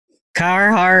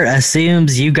Carhartt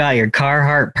assumes you got your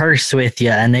Carhartt purse with you,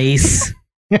 Anise.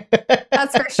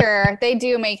 That's for sure. They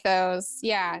do make those.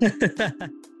 Yeah.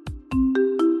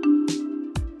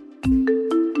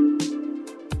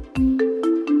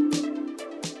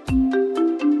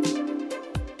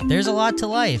 There's a lot to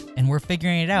life, and we're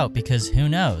figuring it out because who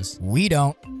knows? We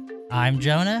don't. I'm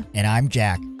Jonah. And I'm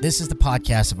Jack. This is the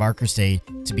podcast of our crusade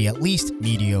to be at least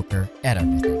mediocre at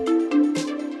everything.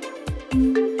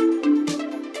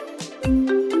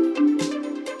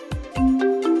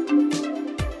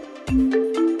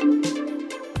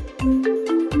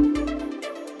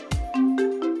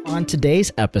 On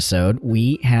today's episode,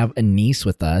 we have Anise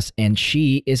with us, and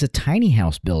she is a tiny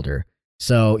house builder.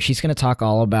 So she's going to talk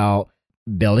all about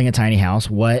building a tiny house,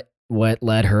 what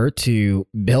led her to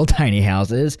build tiny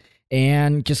houses,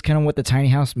 and just kind of what the tiny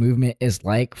house movement is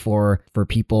like for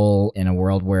people in a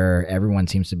world where everyone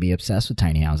seems to be obsessed with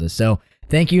tiny houses. So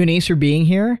thank you, Anise, for being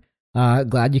here.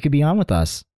 Glad you could be on with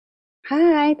us.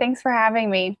 Hi, thanks for having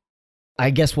me. I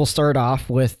guess we'll start off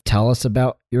with tell us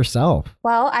about yourself.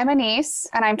 Well, I'm Anise,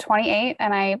 and I'm 28,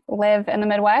 and I live in the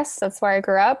Midwest. That's where I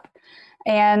grew up.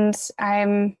 And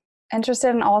I'm interested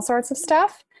in all sorts of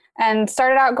stuff. And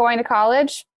started out going to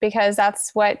college because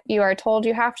that's what you are told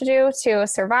you have to do to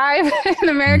survive in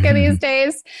America these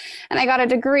days. And I got a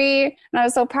degree, and I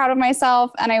was so proud of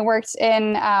myself. And I worked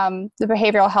in the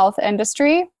behavioral health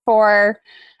industry for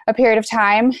a period of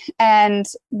time, and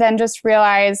then just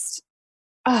realized,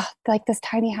 like this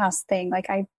tiny house thing, like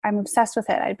I'm obsessed with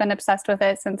it. I've been obsessed with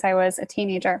it since I was a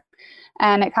teenager.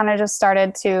 And it kind of just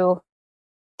started to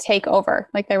take over.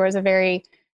 Like there was a very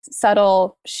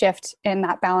subtle shift in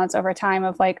that balance over time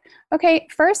of like, okay,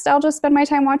 first I'll just spend my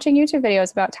time watching YouTube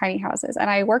videos about tiny houses, and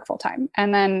I work full time.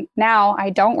 And then now I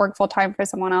don't work full time for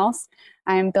someone else.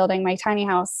 I'm building my tiny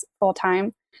house full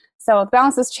time. So the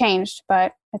balance has changed,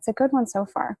 but it's a good one so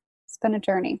far. It's been a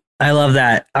journey. I love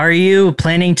that. Are you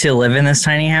planning to live in this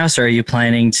tiny house, or are you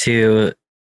planning to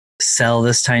sell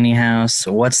this tiny house?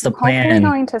 What's the plan?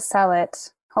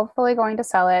 Hopefully going to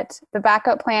sell it. The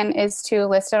backup plan is to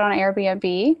list it on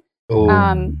Airbnb.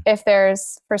 If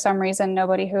there's, for some reason,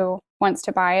 nobody who wants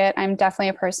to buy it. I'm definitely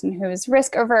a person who is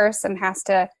risk averse and has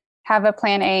to have a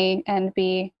plan A and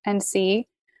B and C.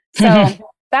 So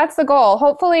that's the goal.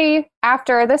 Hopefully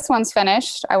after this one's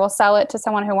finished, I will sell it to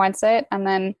someone who wants it. And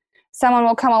then someone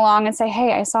will come along and say,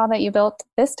 hey, I saw that you built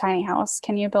this tiny house.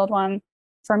 Can you build one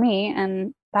for me?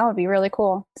 And that would be really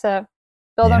cool to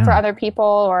build them for other people,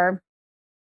 or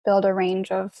build a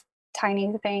range of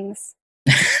tiny things.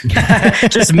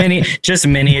 just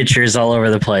miniatures all over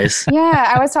the place.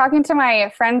 Yeah, I was talking to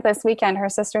my friend this weekend. Her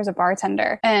sister's a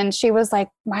bartender, and she was like,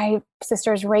 my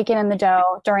sister's raking in the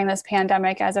dough during this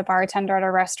pandemic as a bartender at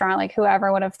a restaurant. Like,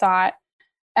 whoever would have thought?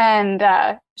 And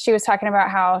she was talking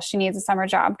about how she needs a summer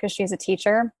job because she's a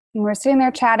teacher. And we're sitting there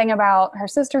chatting about her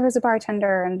sister who's a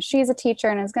bartender, and she's a teacher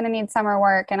and is going to need summer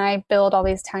work, and I build all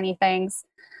these tiny things.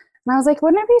 And I was like,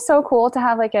 wouldn't it be so cool to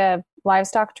have like a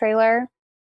livestock trailer?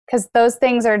 Because those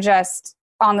things are just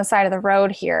on the side of the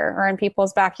road here or in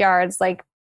people's backyards. Like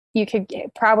you could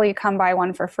probably come buy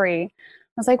one for free.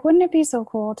 I was like, wouldn't it be so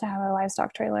cool to have a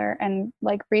livestock trailer and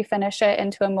like refinish it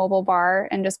into a mobile bar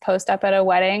and just post up at a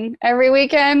wedding every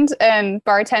weekend and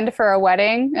bartend for a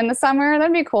wedding in the summer?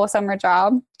 That'd be a cool summer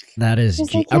job. That is,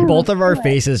 like, yeah, both of our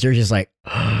faces are just like,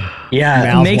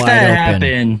 yeah, make that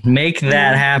open. happen. Make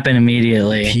that happen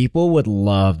immediately. People would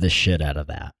love the shit out of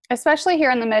that. Especially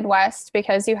here in the Midwest,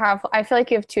 because I feel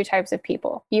like you have two types of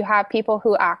people. You have people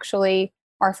who actually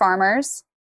are farmers,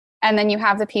 and then you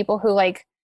have the people who like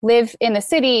live in the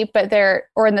city,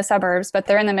 or in the suburbs, but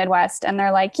they're in the Midwest, and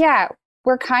they're like, yeah,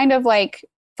 we're kind of like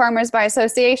farmers by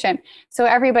association. So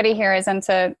everybody here is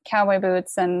into cowboy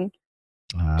boots and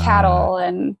cattle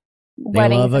and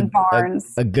weddings and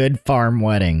barns. A good farm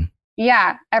wedding.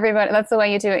 Yeah, everybody. That's the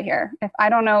way you do it here. I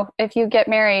don't know if you get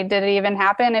married, did it even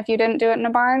happen if you didn't do it in a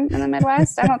barn in the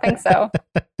Midwest? I don't think so.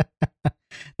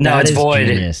 No, it's void.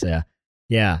 Genius, yeah.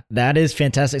 Yeah, that is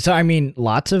fantastic. So, I mean,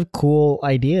 lots of cool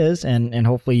ideas, and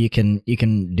hopefully you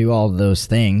can do all of those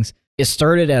things. It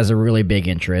started as a really big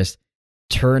interest,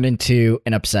 turned into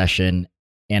an obsession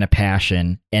and a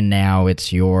passion, and now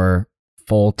it's your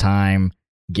full-time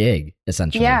gig,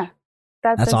 essentially. Yeah,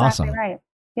 that's exactly awesome. Right.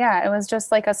 Yeah, it was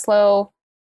just like a slow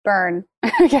burn,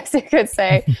 I guess you could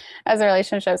say, as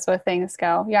relationships with things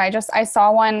go. Yeah, I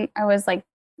saw one. I was like,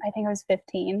 I think I was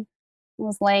 15. I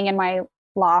was laying in my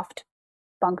loft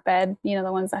bunk bed, the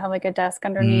ones that have like a desk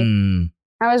underneath.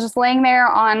 I was just laying there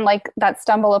on like that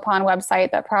Stumble Upon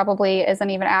website that probably isn't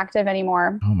even active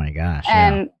anymore. Oh my gosh.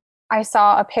 And I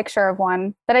saw a picture of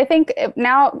one that I think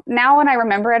now when I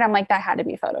remember it, I'm like, that had to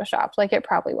be photoshopped. Like it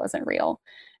probably wasn't real.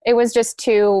 It was just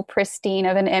too pristine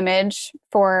of an image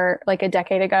for like a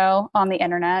decade ago on the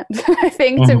internet, I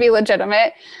think, to be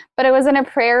legitimate. But it was in a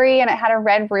prairie and it had a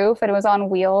red roof and it was on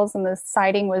wheels and the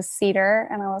siding was cedar.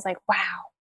 And I was like, wow,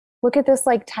 look at this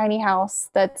like tiny house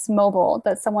that's mobile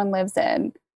that someone lives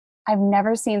in. I've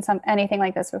never seen anything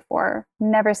like this before.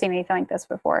 Never seen anything like this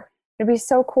before. It'd be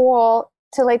so cool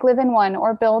to like live in one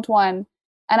or build one.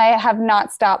 And I have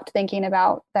not stopped thinking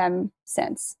about them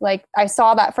since. Like I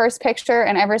saw that first picture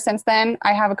and ever since then,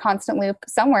 I have a constant loop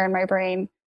somewhere in my brain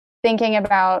thinking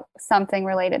about something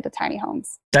related to tiny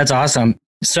homes. That's awesome.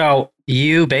 So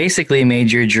you basically made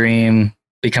your dream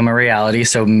become a reality.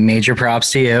 So major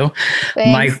props to you.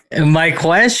 Thanks. My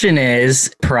question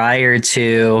is, prior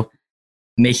to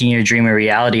making your dream a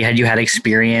reality, had you had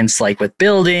experience like with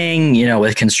building,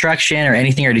 with construction or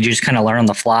anything, or did you just kind of learn on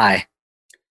the fly?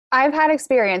 I've had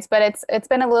experience, but it's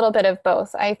been a little bit of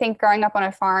both. I think growing up on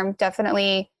a farm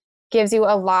definitely gives you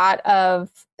a lot of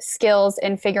skills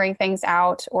in figuring things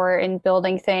out or in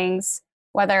building things,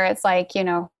 whether it's like,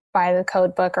 by the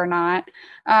code book or not.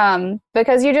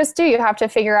 Because you have to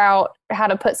figure out how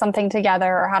to put something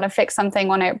together or how to fix something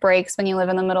when it breaks when you live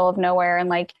in the middle of nowhere and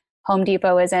like Home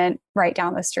Depot isn't right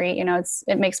down the street.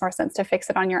 It makes more sense to fix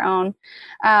it on your own.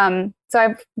 So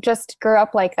I've just grew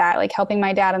up like that, like helping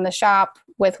my dad in the shop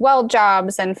with weld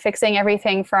jobs and fixing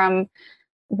everything from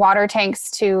water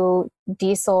tanks to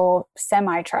diesel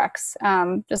semi trucks,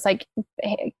 just like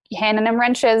handing them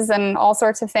wrenches and all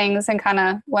sorts of things and kind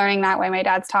of learning that way. My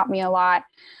dad's taught me a lot.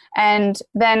 And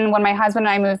then when my husband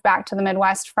and I moved back to the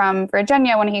Midwest from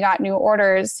Virginia, when he got new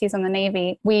orders, he's in the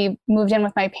Navy, we moved in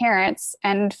with my parents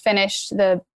and finished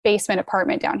the basement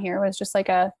apartment down here. It was just like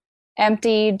a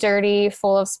empty, dirty,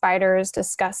 full of spiders,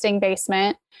 disgusting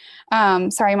basement.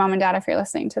 Sorry, Mom and Dad, if you're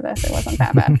listening to this, it wasn't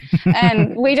that bad.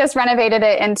 And we just renovated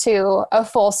it into a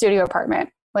full studio apartment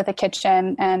with a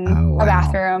kitchen and a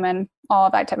bathroom and all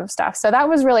of that type of stuff. So that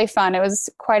was really fun. It was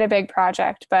quite a big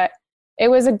project, but it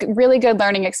was a really good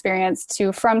learning experience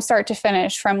from start to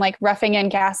finish, from like roughing in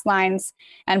gas lines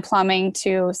and plumbing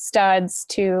to studs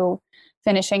to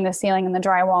finishing the ceiling and the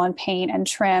drywall and paint and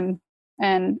trim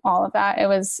and all of that. It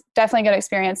was definitely a good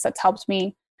experience that's helped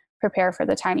me prepare for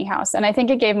the tiny house. And I think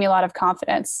it gave me a lot of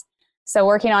confidence. So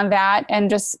working on that and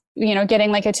just,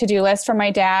 getting like a to-do list from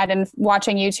my dad and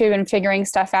watching YouTube and figuring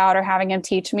stuff out or having him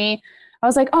teach me, I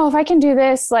was like, oh, if I can do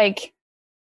this, like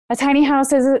a tiny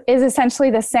house is essentially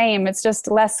the same. It's just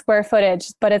less square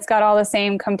footage, but it's got all the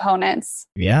same components.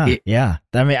 Yeah. Yeah.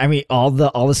 I mean, all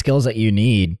the skills that you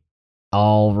need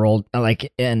all rolled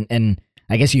like, and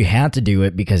I guess you had to do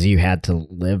it because you had to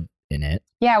live in it.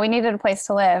 Yeah, we needed a place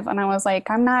to live. And I was like,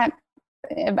 I'm not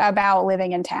about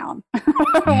living in town.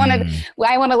 I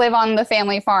want to live on the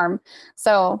family farm.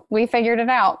 So we figured it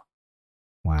out.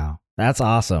 Wow. That's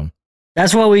awesome.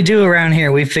 That's what we do around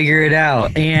here. We figure it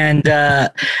out. And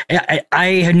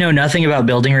I know nothing about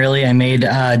building, really. I made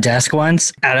a desk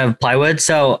once out of plywood.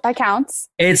 So that counts.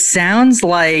 It sounds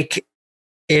like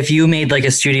if you made like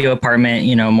a studio apartment,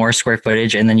 more square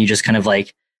footage, and then you just kind of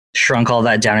like shrunk all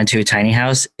that down into a tiny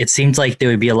house, it seems like there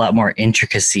would be a lot more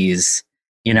intricacies.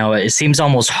 It seems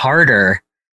almost harder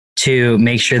to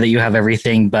make sure that you have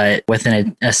everything, but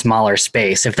within a smaller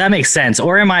space, if that makes sense.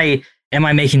 Or am I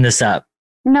making this up?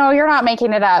 No, you're not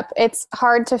making it up. It's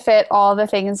hard to fit all the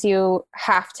things you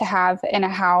have to have in a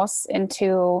house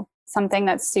into something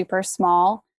that's super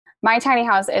small. My tiny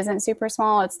house isn't super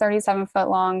small. It's 37 foot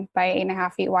long by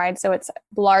 8.5 feet wide. So it's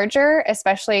larger,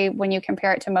 especially when you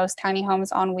compare it to most tiny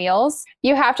homes on wheels.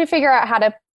 You have to figure out how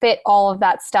to fit all of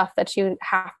that stuff that you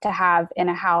have to have in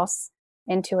a house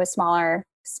into a smaller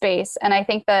space. And I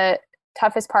think the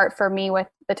toughest part for me with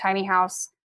the tiny house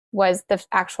was the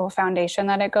actual foundation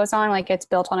that it goes on. Like it's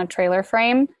built on a trailer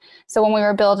frame. So when we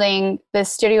were building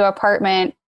this studio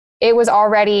apartment, it was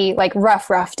already like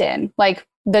roughed in. Like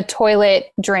the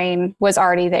toilet drain was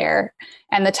already there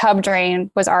and the tub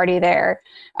drain was already there.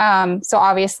 So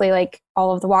obviously like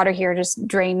all of the water here just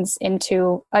drains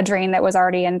into a drain that was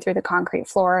already in through the concrete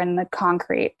floor, and the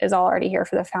concrete is already here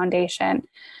for the foundation.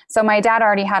 So my dad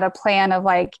already had a plan of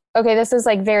like, okay, this is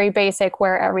like very basic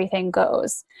where everything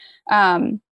goes.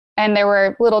 And there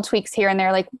were little tweaks here and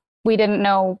there. Like we didn't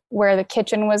know where the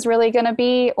kitchen was really going to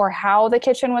be or how the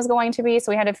kitchen was going to be.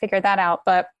 So we had to figure that out.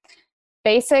 But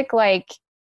basic, like,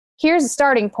 here's a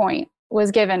starting point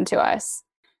was given to us.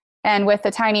 And with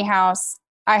the tiny house,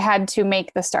 I had to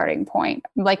make the starting point.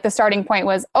 Like the starting point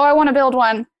was, oh, I want to build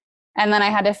one. And then I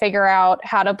had to figure out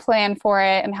how to plan for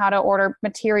it and how to order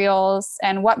materials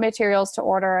and what materials to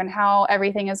order and how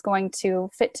everything is going to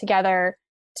fit together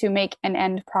to make an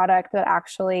end product that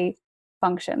actually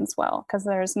functions well. Because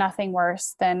there's nothing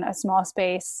worse than a small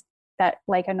space that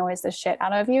like annoys the shit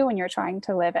out of you when you're trying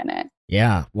to live in it.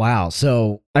 Yeah. Wow.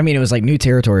 So, I mean, it was like new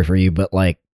territory for you, but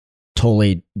like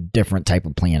totally different type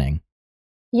of planning.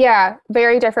 Yeah,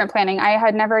 very different planning. I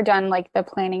had never done like the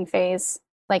planning phase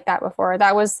like that before.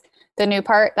 That was the new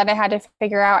part that I had to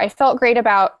figure out. I felt great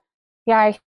about, yeah,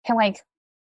 I can like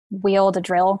wield a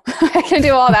drill. I can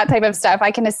do all that type of stuff.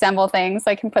 I can assemble things.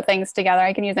 I can put things together.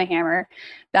 I can use a hammer.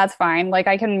 That's fine. Like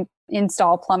I can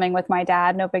install plumbing with my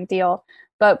dad. No big deal.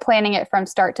 But planning it from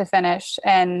start to finish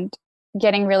and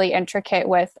getting really intricate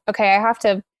with, okay, I have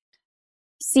to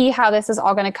see how this is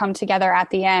all going to come together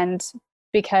at the end,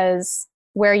 because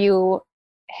where you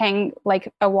hang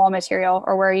like a wall material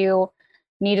or where you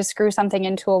need to screw something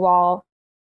into a wall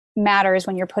matters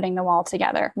when you're putting the wall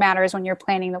together, matters when you're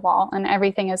planning the wall, and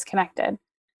everything is connected.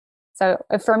 So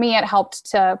for me, it helped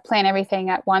to plan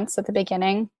everything at once at the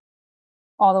beginning,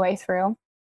 all the way through.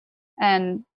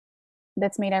 And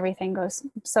that's made everything go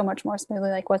so much more smoothly.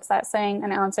 Like, what's that saying?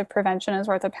 An ounce of prevention is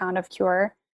worth a pound of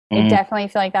cure. I definitely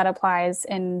feel like that applies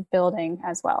in building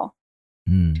as well.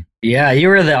 Yeah, you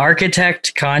were the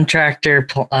architect, contractor,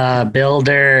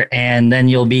 builder, and then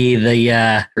you'll be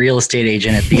the real estate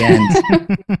agent at the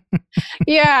end.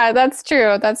 Yeah, that's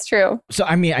true. That's true. So,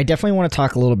 I mean, I definitely want to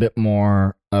talk a little bit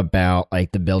more about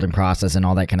like the building process and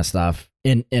all that kind of stuff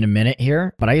in a minute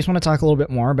here. But I just want to talk a little bit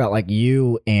more about like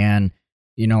you and,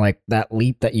 you know, like that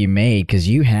leap that you made, because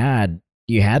you had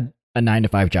a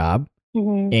 9-to-5 job,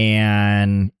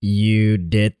 and you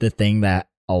did the thing that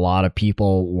a lot of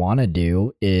people want to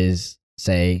do, is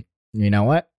say, you know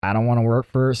what? I don't want to work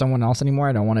for someone else anymore.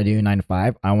 I don't want to do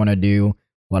 9-to-5. I want to do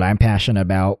what I'm passionate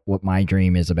about, what my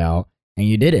dream is about. And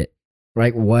you did it,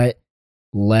 right? What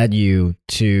led you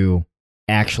to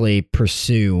actually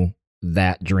pursue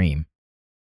that dream?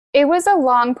 It was a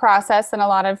long process and a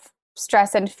lot of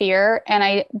stress and fear. And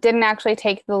I didn't actually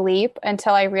take the leap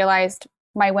until I realized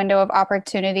my window of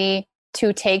opportunity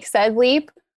to take said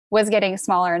leap was getting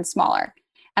smaller and smaller.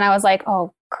 And I was like,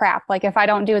 oh crap, like if I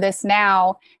don't do this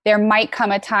now, there might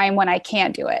come a time when I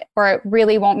can't do it, or it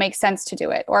really won't make sense to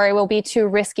do it, or it will be too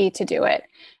risky to do it.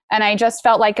 And I just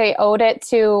felt like I owed it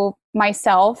to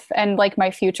myself and like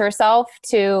my future self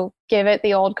to give it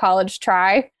the old college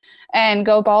try and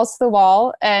go balls to the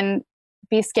wall and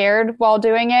be scared while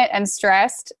doing it and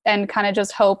stressed, and kind of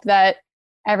just hope that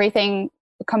everything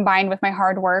combined with my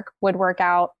hard work would work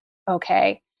out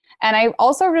okay. And I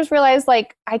also just realized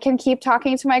like I can keep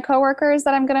talking to my coworkers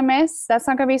that I'm going to miss. That's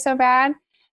not going to be so bad.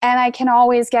 And I can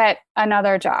always get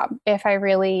another job if I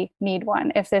really need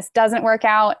one. If this doesn't work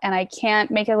out and I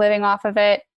can't make a living off of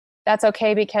it, that's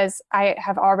okay, because I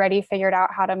have already figured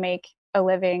out how to make a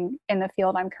living in the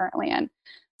field I'm currently in.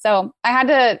 So I had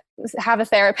to have a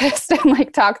therapist and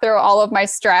like talk through all of my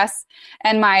stress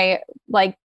and my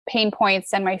like pain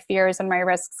points and my fears and my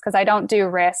risks, because I don't do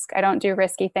risk. I don't do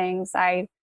risky things.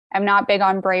 I'm not big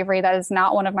on bravery. That is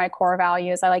not one of my core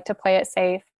values. I like to play it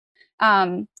safe,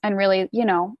 and really, you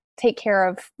know, take care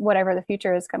of whatever the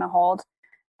future is going to hold.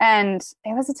 And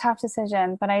it was a tough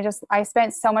decision, but I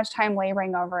spent so much time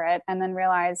laboring over it, and then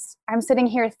realized I'm sitting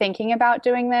here thinking about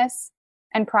doing this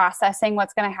and processing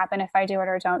what's going to happen if I do it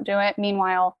or don't do it.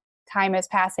 Meanwhile, time is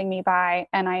passing me by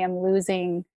and I am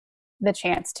losing the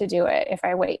chance to do it if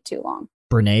I wait too long.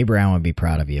 Brene Brown would be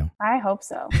proud of you. I hope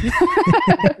so.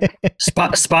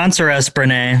 Sponsor us,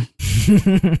 Brene.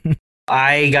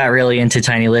 I got really into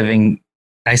tiny living.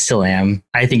 I still am.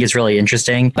 I think it's really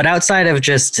interesting. But outside of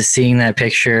just seeing that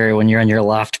picture when you're on your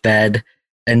loft bed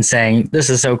and saying, this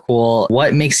is so cool,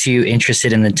 what makes you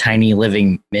interested in the tiny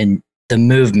living, in the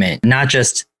movement, not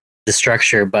just the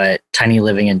structure, but tiny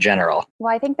living in general?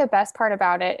 Well, I think the best part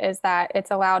about it is that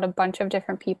it's allowed a bunch of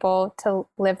different people to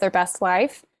live their best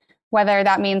life, whether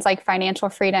that means like financial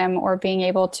freedom or being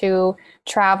able to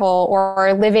travel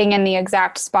or living in the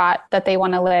exact spot that they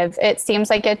want to live. It seems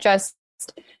like it just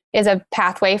is a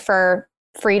pathway for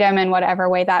freedom in whatever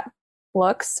way that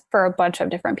looks for a bunch of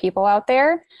different people out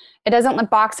there. It doesn't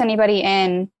box anybody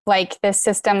in like this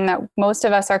system that most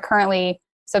of us are currently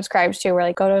subscribed to, where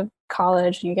like go to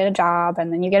college and you get a job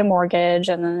and then you get a mortgage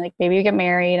and then like maybe you get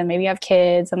married and maybe you have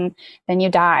kids and then you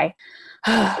die.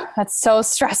 That's so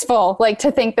stressful, like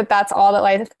to think that that's all that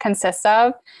life consists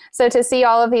of. So to see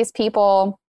all of these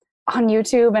people on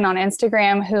YouTube and on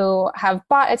Instagram who have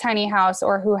bought a tiny house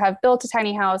or who have built a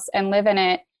tiny house and live in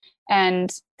it,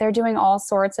 and they're doing all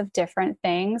sorts of different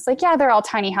things. Like, yeah, they're all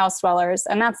tiny house dwellers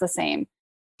and that's the same.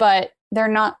 but they're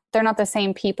not the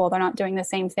same people. They're not doing the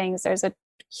same things. There's a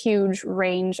huge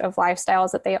range of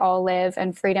lifestyles that they all live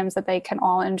and freedoms that they can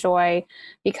all enjoy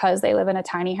because they live in a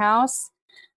tiny house.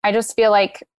 I just feel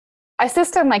like a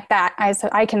system like that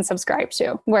I can subscribe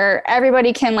to, where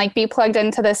everybody can like be plugged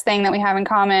into this thing that we have in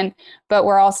common, but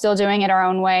we're all still doing it our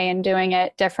own way and doing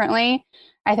it differently,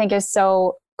 I think is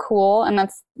so cool. And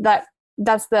that's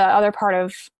the other part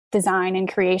of design and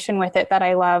creation with it that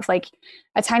I love. Like,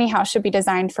 a tiny house should be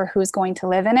designed for who's going to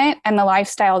live in it and the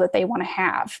lifestyle that they want to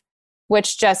have,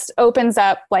 which just opens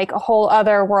up like a whole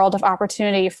other world of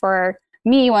opportunity for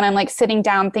me when I'm like sitting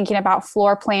down thinking about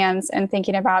floor plans and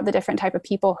thinking about the different type of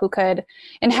people who could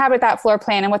inhabit that floor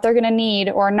plan and what they're going to need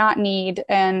or not need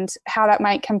and how that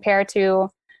might compare to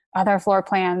other floor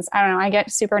plans. I don't know. I get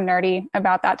super nerdy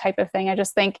about that type of thing. I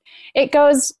just think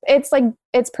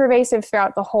it's pervasive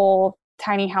throughout the whole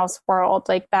tiny house world,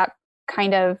 like that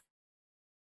kind of,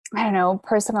 I don't know,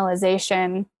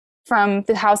 personalization from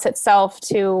the house itself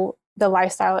to the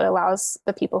lifestyle it allows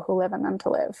the people who live in them to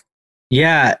live.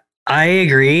 Yeah, I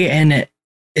agree. And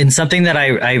something that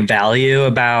I value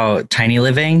about tiny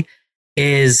living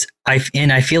is I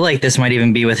feel like this might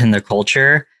even be within the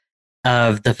culture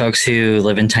of the folks who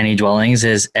live in tiny dwellings,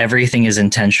 is everything is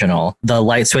intentional. The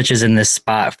light switch is in this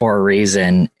spot for a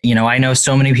reason. You know, I know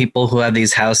so many people who have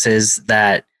these houses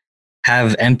that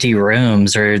have empty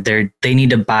rooms, or they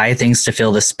need to buy things to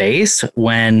fill the space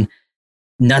when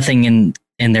nothing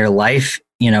in their life,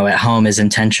 you know, at home is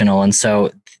intentional. And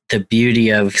so the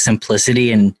beauty of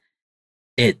simplicity and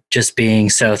it just being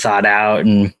so thought out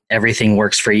and everything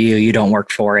works for you, you don't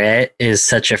work for it, is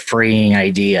such a freeing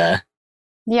idea.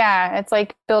 Yeah, it's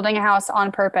like building a house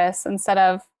on purpose instead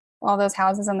of all those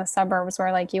houses in the suburbs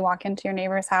where like you walk into your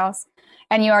neighbor's house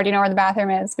and you already know where the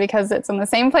bathroom is because it's in the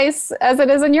same place as it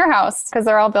is in your house, because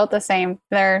they're all built the same.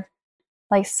 They're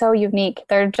like so unique.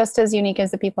 They're just as unique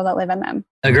as the people that live in them.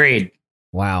 Agreed.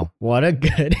 Wow, what a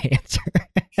good answer.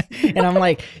 And I'm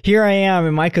like, here I am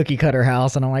in my cookie cutter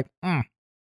house, and I'm like,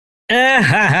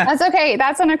 That's okay.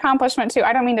 That's an accomplishment too.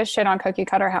 I don't mean to shit on cookie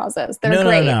cutter houses. They're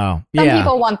great. No. Some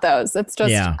people want those. It's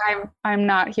just I'm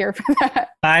not here for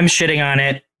that. I'm shitting on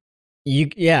it.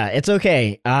 It's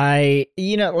okay.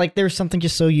 Like there's something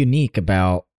just so unique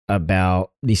about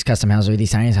these custom houses or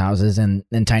these tiny houses, and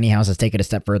tiny houses take it a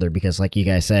step further because, like you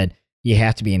guys said, you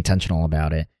have to be intentional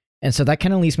about it. And so that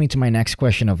kind of leads me to my next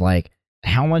question of like,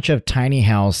 how much of tiny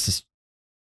house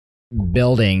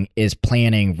building is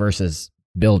planning versus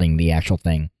building the actual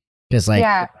thing? Because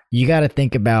you got to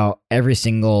think about every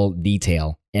single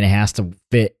detail, and it has to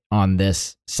fit on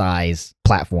this size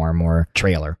platform or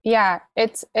trailer. Yeah,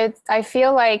 it's I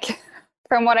feel like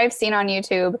from what I've seen on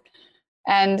YouTube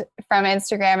and from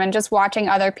Instagram and just watching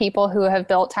other people who have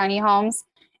built tiny homes,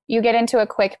 you get into a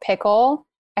quick pickle.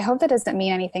 I hope that doesn't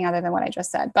mean anything other than what I just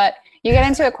said, but you get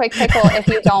into a quick pickle if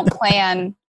you don't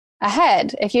plan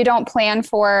ahead. If you don't plan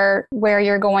for where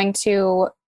you're going to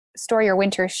store your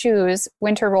winter shoes,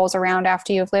 winter rolls around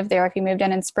after you've lived there. If you moved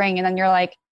in spring, and then you're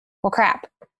like, well, crap,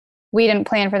 we didn't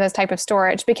plan for this type of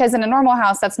storage. Because in a normal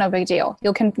house, that's no big deal.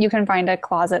 You can find a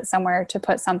closet somewhere to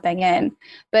put something in.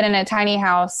 But in a tiny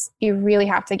house, you really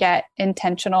have to get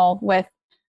intentional with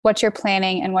what you're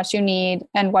planning and what you need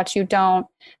and what you don't.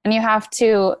 And you have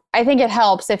to, I think it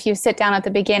helps if you sit down at the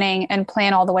beginning and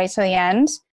plan all the way to the end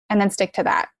and then stick to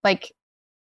that. Like,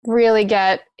 really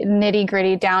get nitty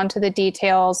gritty down to the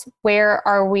details. Where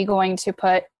are we going to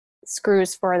put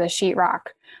screws for the sheetrock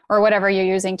or whatever you're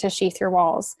using to sheath your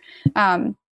walls?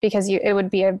 Because it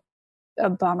would be a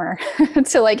bummer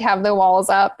to like have the walls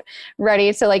up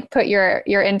ready to like put your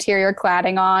interior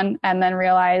cladding on and then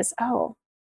realize, oh,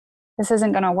 this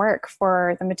isn't going to work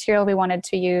for the material we wanted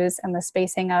to use and the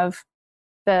spacing of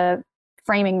the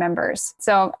framing members.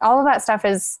 So all of that stuff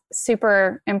is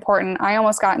super important. I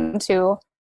almost got into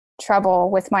trouble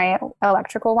with my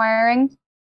electrical wiring,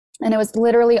 and it was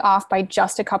literally off by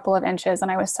just a couple of inches,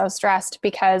 and I was so stressed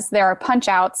because there are punch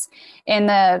outs in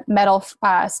the metal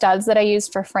studs that I use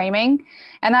for framing,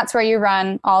 and that's where you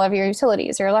run all of your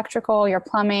utilities, your electrical, your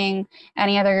plumbing,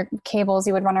 any other cables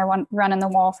you would run in the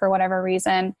wall for whatever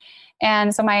reason.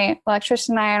 And so my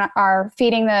electrician and I are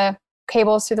feeding the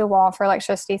cables through the wall for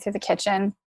electricity through the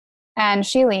kitchen, and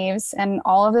she leaves and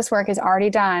all of this work is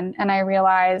already done, and I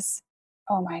realize,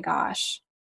 oh my gosh,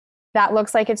 that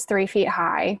looks like it's 3 feet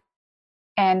high,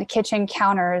 and kitchen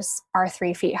counters are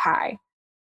 3 feet high.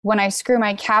 When I screw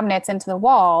my cabinets into the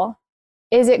wall,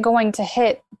 is it going to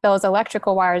hit those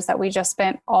electrical wires that we just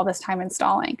spent all this time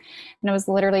installing. And it was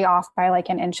literally off by like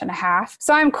 1.5 inches.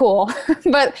 So I'm cool.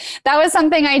 But that was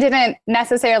something I didn't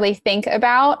necessarily think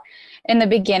about in the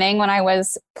beginning when I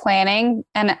was planning.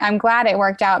 And I'm glad it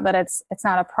worked out that it's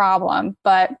not a problem,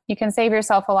 but you can save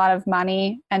yourself a lot of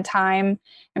money and time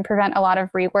and prevent a lot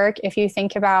of rework if you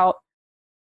think about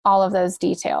all of those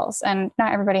details. And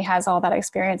not everybody has all that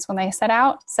experience when they set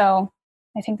out. So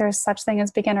I think there's such thing as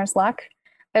beginner's luck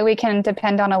that we can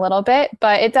depend on a little bit,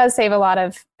 but it does save a lot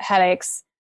of headaches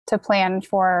to plan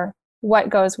for what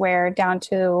goes where down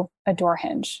to a door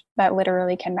hinge that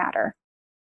literally can matter.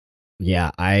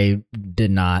 Yeah, I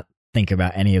did not think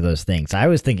about any of those things. I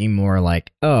was thinking more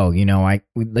like, oh,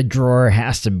 the drawer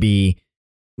has to be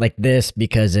like this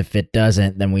because if it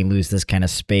doesn't, then we lose this kind of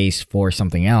space for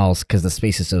something else because the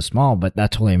space is so small. But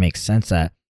that totally makes sense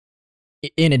that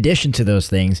in addition to those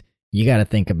things, you got to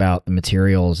think about the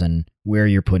materials and where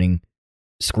you're putting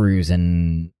screws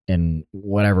and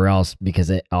whatever else because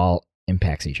it all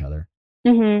impacts each other.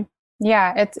 Mm-hmm.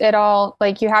 Yeah, it all,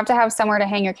 like, you have to have somewhere to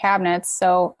hang your cabinets,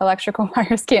 so electrical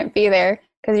wires can't be there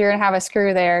because you're gonna have a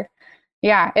screw there.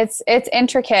 Yeah, it's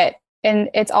intricate, and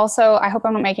it's also, I hope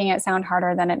I'm not making it sound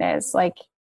harder than it is. Like,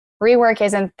 rework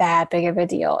isn't that big of a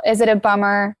deal. Is it a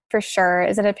bummer? For sure.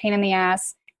 Is it a pain in the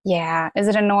ass? Yeah. Is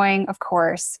it annoying? Of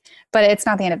course. But it's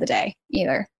not the end of the day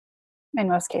either, in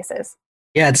most cases.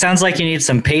 Yeah, it sounds like you need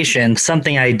some patience,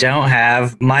 something I don't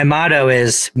have. My motto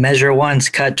is measure once,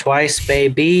 cut twice,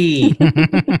 baby.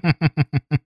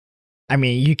 I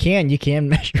mean, you can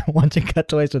measure once and cut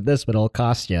twice with this, but it'll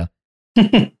cost you.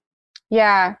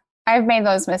 Yeah, I've made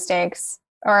those mistakes.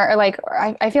 Or like,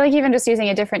 I feel like even just using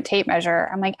a different tape measure,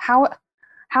 I'm like, how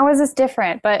is this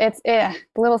different? But it's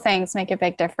little things make a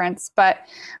big difference. But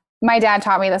my dad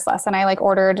taught me this lesson. I like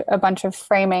ordered a bunch of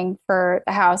framing for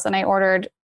the house, and I ordered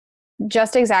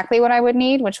just exactly what I would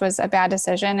need, which was a bad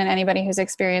decision. And anybody who's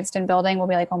experienced in building will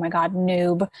be like, oh my God,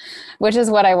 noob, which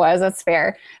is what I was. That's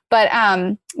fair. But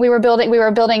we were building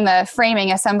the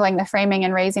framing, assembling the framing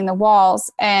and raising the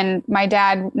walls. And my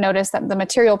dad noticed that the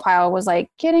material pile was like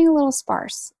getting a little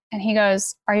sparse. And he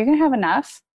goes, are you going to have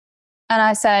enough? And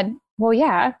I said, well,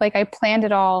 yeah, like I planned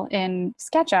it all in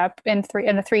SketchUp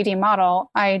in a 3D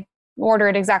model. I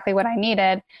ordered exactly what I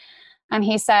needed. And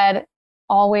he said,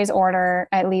 always order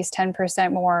at least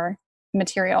 10% more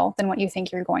material than what you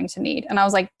think you're going to need. And I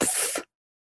was like,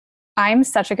 I'm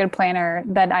such a good planner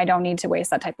that I don't need to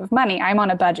waste that type of money. I'm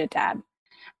on a budget, Dad.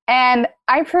 And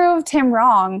I proved him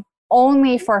wrong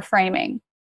only for framing.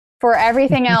 For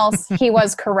everything else, he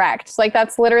was correct. Like,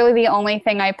 that's literally the only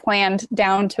thing I planned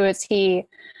down to a T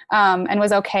and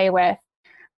was okay with.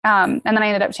 And then I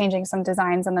ended up changing some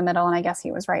designs in the middle, and I guess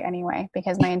he was right anyway,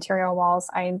 because my interior walls,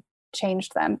 I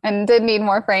changed them and did need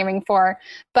more framing for.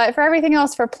 But for everything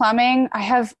else, for plumbing,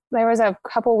 there was a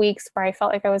couple weeks where I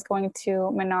felt like I was going to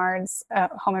Menards,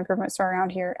 home improvement store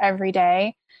around here, every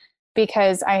day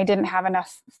because I didn't have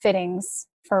enough fittings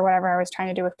for whatever I was trying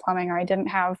to do with plumbing, or I didn't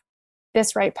have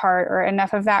this right part or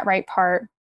enough of that right part.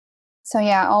 So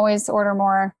yeah, always order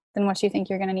more than what you think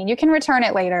you're going to need. You can return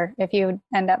it later if you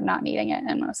end up not needing it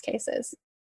in most cases.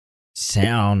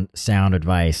 Sound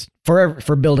advice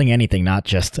for building anything, not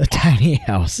just a tiny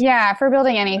house. Yeah, for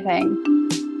building anything.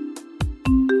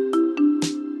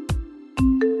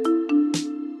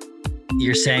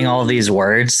 You're saying all these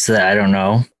words that I don't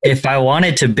know. If I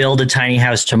wanted to build a tiny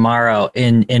house tomorrow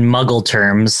in Muggle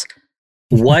terms,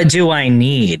 what do I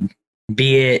need?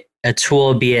 Be it a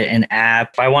tool, be it an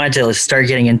app. If I wanted to start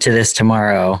getting into this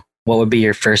tomorrow, what would be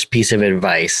your first piece of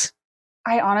advice?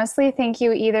 I honestly think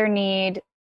you either need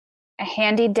a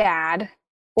handy dad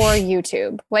or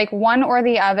YouTube. Like, one or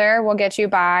the other will get you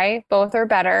by. Both are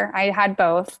better. I had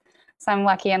both, so I'm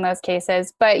lucky in those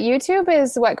cases. But YouTube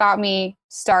is what got me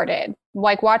started.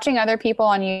 Like, watching other people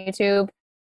on YouTube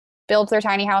build their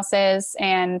tiny houses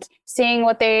and seeing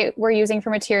what they were using for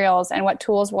materials and what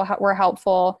tools were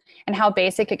helpful and how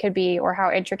basic it could be or how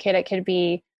intricate it could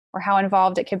be or how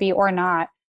involved it could be or not.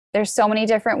 There's so many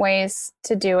different ways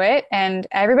to do it, and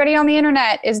everybody on the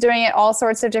internet is doing it all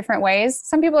sorts of different ways.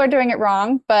 Some people are doing it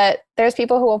wrong, but there's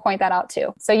people who will point that out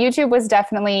too. So YouTube was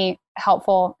definitely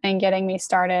helpful in getting me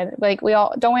started. Like, we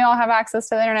all have access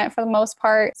to the internet for the most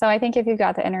part. So I think if you've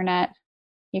got the internet,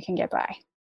 you can get by.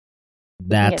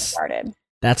 Get started.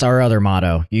 That's our other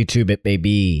motto. YouTube it,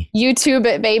 baby. YouTube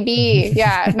it, baby.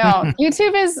 Yeah, no.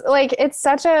 YouTube is like, it's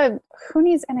such who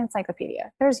needs an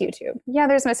encyclopedia? There's YouTube. Yeah,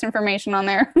 there's misinformation on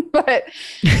there, but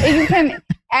you can,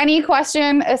 any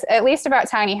question, at least about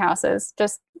tiny houses,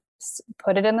 just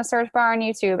put it in the search bar on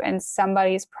YouTube and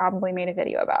somebody's probably made a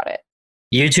video about it.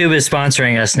 YouTube is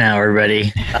sponsoring us now,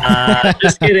 everybody.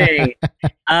 Just kidding.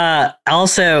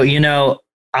 Also,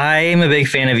 I'm a big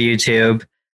fan of YouTube,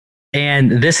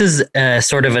 and this is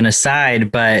sort of an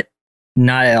aside, but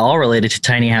not at all related to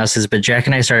tiny houses. But Jack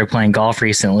and I started playing golf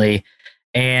recently,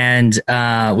 and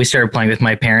we started playing with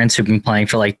my parents who've been playing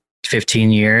for like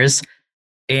 15 years.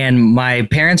 And my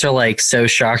parents are like so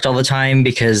shocked all the time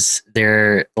because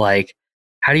they're like,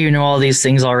 how do you know all these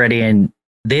things already? And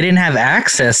they didn't have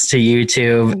access to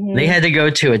YouTube. Mhm. They had to go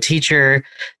to a teacher.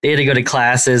 They had to go to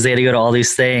classes. They had to go to all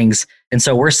these things. And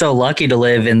so we're so lucky to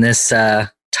live in this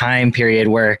time period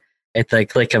where at the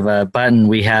click of a button,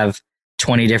 we have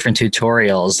 20 different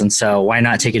tutorials. And so why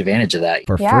not take advantage of that?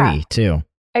 For Yeah. free too.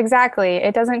 Exactly.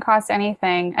 It doesn't cost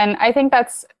anything. And I think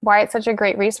that's why it's such a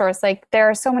great resource. Like there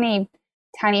are so many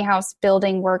tiny house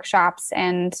building workshops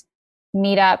and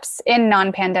meetups in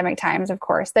non-pandemic times, of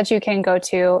course, that you can go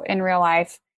to in real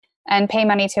life and pay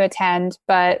money to attend.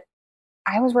 But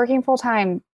I was working full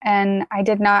time and I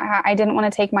didn't want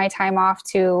to take my time off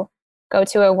to go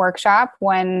to a workshop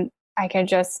when I could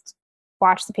just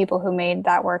watch the people who made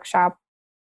that workshop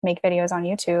make videos on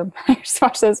YouTube. Just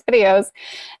watch those videos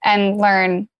and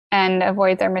learn and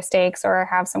avoid their mistakes or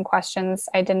have some questions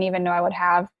I didn't even know I would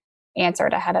have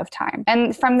answered ahead of time.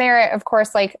 And from there, of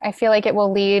course, like I feel like it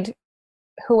will lead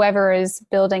whoever is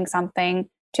building something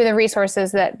to the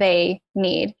resources that they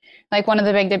need. Like one of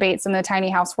the big debates in the tiny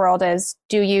house world is,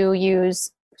 do you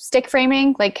use stick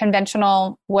framing, like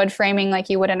conventional wood framing like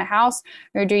you would in a house,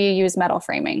 or do you use metal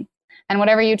framing? And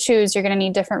whatever you choose, you're going to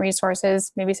need different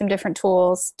resources, maybe some different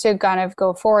tools to kind of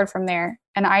go forward from there.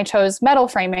 And I chose metal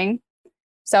framing.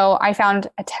 So I found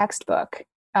a textbook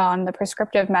on the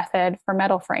prescriptive method for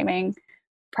metal framing,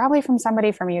 probably from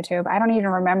somebody from YouTube. I don't even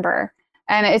remember.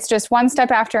 And it's just one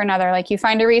step after another. Like you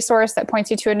find a resource that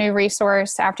points you to a new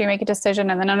resource after you make a decision,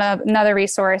 and then another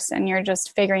resource, and you're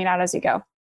just figuring it out as you go.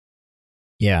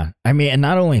 Yeah. I mean, and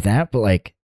not only that, but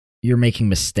like you're making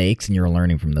mistakes and you're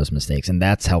learning from those mistakes, and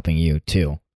that's helping you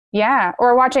too. Yeah.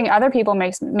 Or watching other people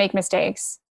make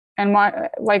mistakes and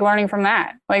like learning from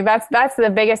that. Like that's the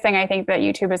biggest thing I think that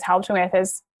YouTube has helped me with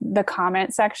is the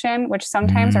comment section, which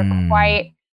sometimes are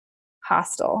quite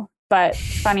hostile, but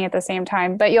funny at the same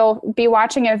time. But you'll be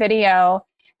watching a video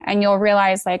and you'll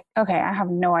realize like, okay, I have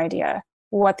no idea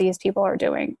what these people are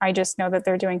doing. I just know that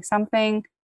they're doing something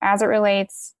as it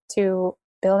relates to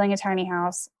building a tiny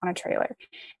house on a trailer.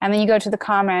 And then you go to the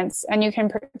comments and you can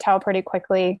tell pretty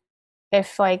quickly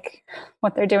if like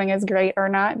what they're doing is great or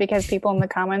not, because people in the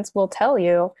comments will tell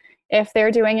you if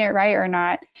they're doing it right or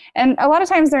not. And a lot of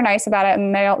times they're nice about it,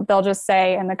 and they'll just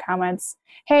say in the comments,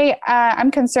 hey,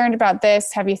 I'm concerned about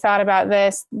this. Have you thought about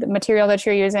this? The material that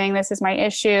you're using, this is my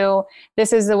issue.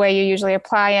 This is the way you usually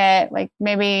apply it. Like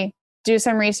maybe do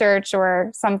some research or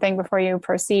something before you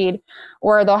proceed.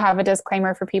 Or they'll have a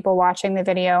disclaimer for people watching the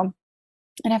video.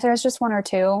 And if there's just one or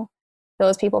two,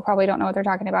 those people probably don't know what they're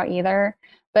talking about either.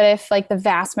 But if like the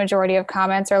vast majority of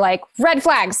comments are like red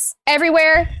flags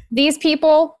everywhere, these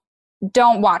people,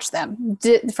 don't watch them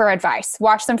for advice.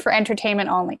 Watch them for entertainment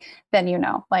only. Then you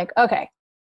know, like, okay,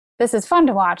 this is fun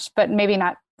to watch, but maybe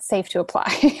not safe to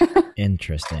apply.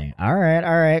 Interesting. All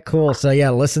right, cool. So yeah,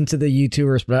 listen to the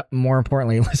YouTubers, but more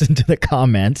importantly, listen to the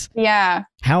comments. Yeah.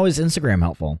 How is Instagram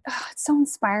helpful? Oh, it's so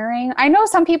inspiring. I know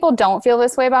some people don't feel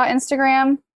this way about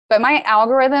Instagram, but my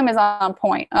algorithm is on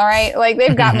point. All right. Like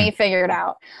they've got me figured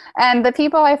out. And the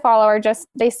people I follow are just,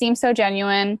 they seem so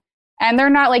genuine. And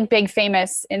they're not like big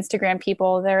famous Instagram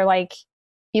people. They're like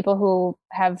people who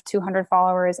have 200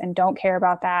 followers and don't care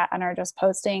about that and are just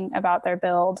posting about their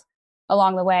build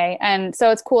along the way. And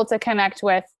so it's cool to connect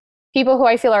with people who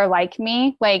I feel are like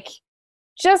me, like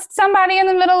just somebody in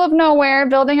the middle of nowhere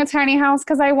building a tiny house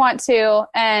because I want to,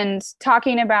 and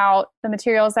talking about the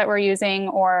materials that we're using,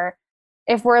 or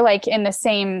if we're like in the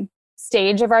same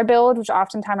stage of our build, which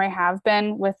oftentimes I have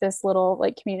been with this little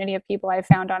like community of people I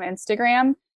found on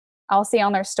Instagram. I'll see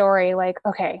on their story, like,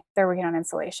 okay, they're working on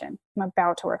insulation. I'm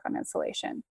about to work on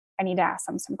insulation. I need to ask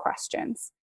them some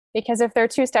questions. Because if they're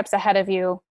 2 steps ahead of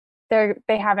you,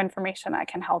 they have information that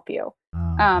can help you.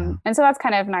 And so that's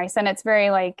kind of nice. And it's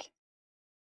very like,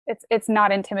 it's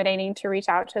not intimidating to reach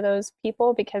out to those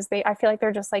people because I feel like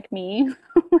they're just like me.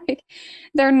 Like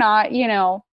they're not,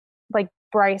 like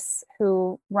Bryce,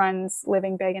 who runs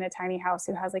Living Big in a Tiny House,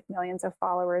 who has like millions of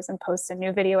followers and posts a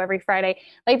new video every Friday.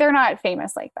 Like they're not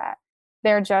famous like that.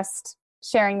 They're just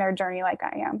sharing their journey like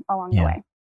I am along the way.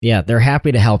 Yeah, they're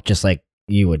happy to help just like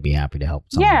you would be happy to help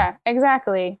someone. Yeah,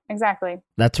 exactly.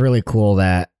 That's really cool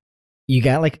that you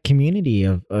got like a community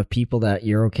of people that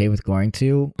you're okay with going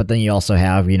to, but then you also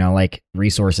have, like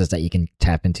resources that you can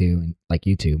tap into like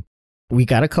YouTube. We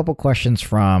got a couple questions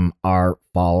from our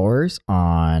followers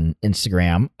on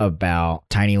Instagram about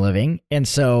tiny living. And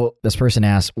so this person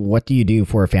asked, what do you do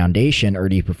for a foundation, or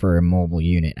do you prefer a mobile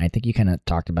unit? I think you kind of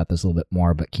talked about this a little bit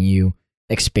more, but can you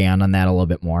expand on that a little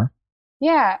bit more?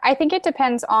 Yeah, I think it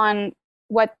depends on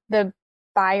what the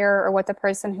buyer or what the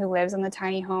person who lives in the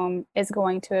tiny home is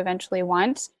going to eventually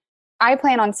want. I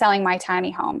plan on selling my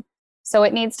tiny home, so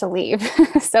it needs to leave.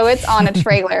 So it's on a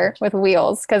trailer with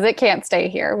wheels because it can't stay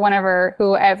here whenever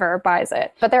whoever buys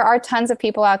it. But there are tons of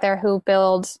people out there who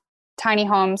build tiny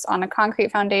homes on a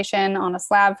concrete foundation, on a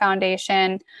slab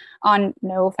foundation, on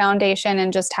no foundation,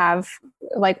 and just have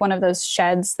like one of those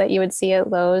sheds that you would see at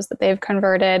Lowe's that they've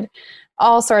converted.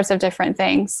 All sorts of different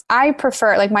things. I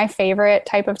prefer, like, my favorite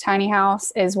type of tiny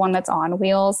house is one that's on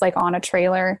wheels, like on a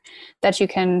trailer that you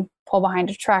can pull behind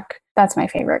a truck. That's my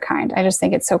favorite kind. I just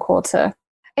think it's so cool to,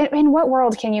 in what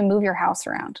world can you move your house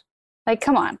around? Like,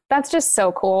 come on, that's just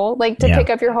so cool. Like to pick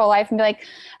up your whole life and be like,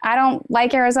 I don't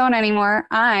like Arizona anymore.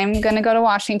 I'm going to go to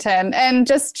Washington and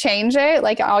just change it.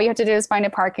 Like all you have to do is find a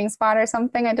parking spot or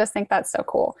something. I just think that's so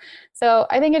cool. So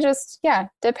I think it just,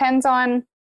 depends on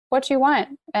what you want,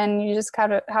 and you just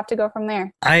kind of have to go from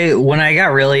there. When I got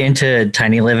really into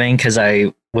tiny living, because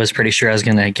I was pretty sure I was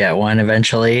going to get one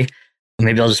eventually,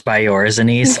 maybe I'll just buy yours,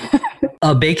 Anise.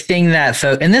 A big thing that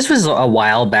and this was a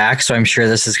while back, so I'm sure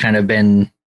this has kind of been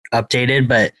updated,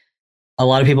 but a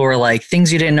lot of people were like,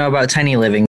 things you didn't know about tiny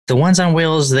living. The ones on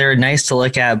wheels, they're nice to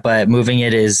look at, but moving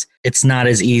it's not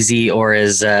as easy or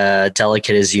as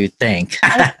delicate as you think.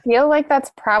 I feel like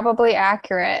that's probably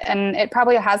accurate. And it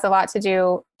probably has a lot to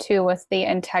do too with the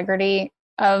integrity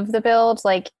of the build.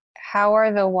 Like, how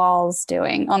are the walls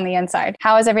doing on the inside?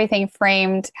 How is everything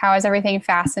framed? How is everything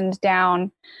fastened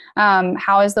down?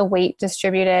 How is the weight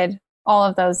distributed? All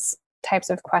of those types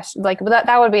of questions. Like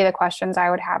that would be the questions I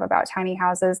would have about tiny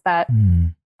houses that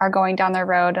are going down the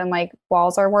road and like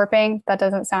walls are warping. That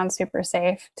doesn't sound super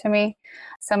safe to me.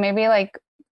 So maybe like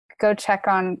go check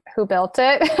on who built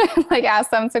it, like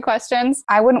ask them some questions.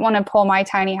 I wouldn't want to pull my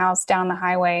tiny house down the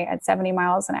highway at 70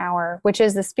 miles an hour, which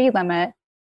is the speed limit,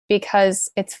 because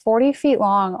it's 40 feet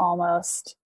long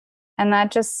almost. And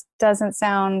that just doesn't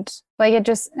sound like it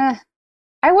just,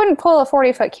 I wouldn't pull a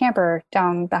 40-foot camper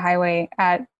down the highway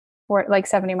at like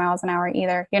 70 miles an hour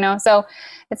either, So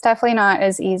it's definitely not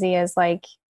as easy as like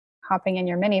hopping in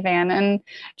your minivan and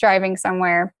driving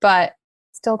somewhere, but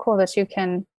still cool that you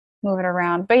can move it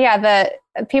around. But yeah,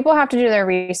 the people have to do their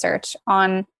research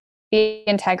on the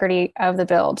integrity of the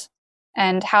build,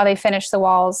 and how they finish the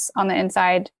walls on the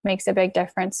inside makes a big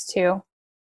difference too.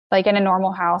 Like in a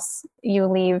normal house, you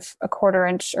leave a 1/4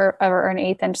 inch or an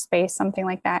 1/8 inch space, something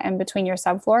like that, in between your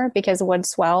subfloor because wood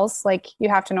swells. Like you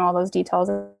have to know all those details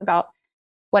about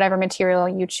whatever material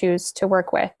you choose to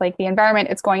work with, like the environment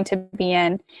it's going to be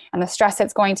in and the stress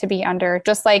it's going to be under.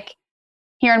 Just like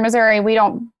here in Missouri, we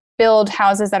don't build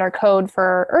houses that are code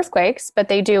for earthquakes, but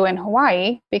they do in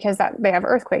Hawaii because they have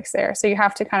earthquakes there. So you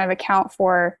have to kind of account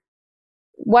for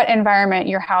what environment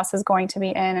your house is going to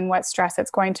be in and what stress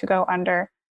it's going to go under,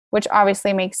 which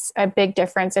obviously makes a big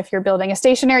difference if you're building a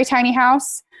stationary tiny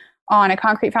house on a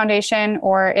concrete foundation,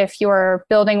 or if you're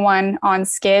building one on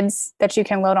skids that you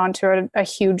can load onto a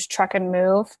huge truck and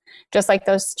move, just like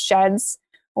those sheds,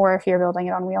 or if you're building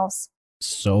it on wheels.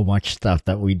 So much stuff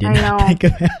that we did not think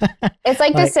about. It's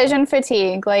like decision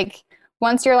fatigue. Like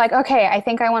once you're like, okay, I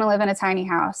think I want to live in a tiny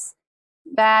house,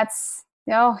 that's,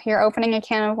 you're opening a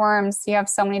can of worms. You have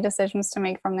so many decisions to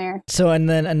make from there. So, and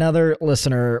then another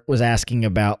listener was asking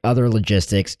about other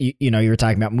logistics. You were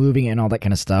talking about moving and all that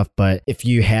kind of stuff. But if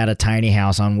you had a tiny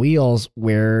house on wheels,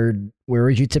 where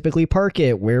would you typically park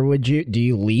it? Do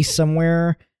you lease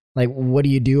somewhere? Like, what do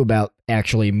you do about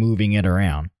actually moving it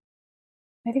around?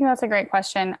 I think that's a great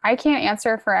question. I can't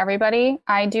answer for everybody.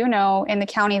 I do know in the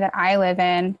county that I live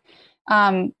in,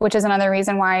 which is another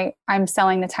reason why I'm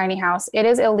selling the tiny house, it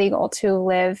is illegal to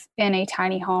live in a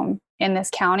tiny home in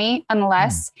this county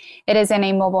unless it is in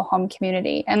a mobile home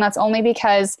community. And that's only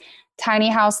because tiny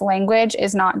house language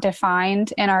is not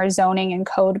defined in our zoning and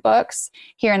code books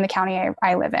here in the county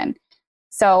I live in.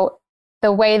 So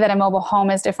the way that a mobile home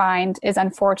is defined is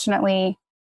unfortunately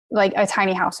like a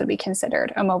tiny house would be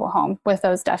considered a mobile home with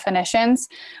those definitions,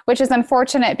 which is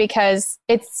unfortunate because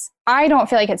I don't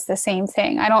feel like it's the same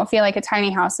thing. I don't feel like a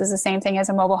tiny house is the same thing as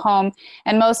a mobile home.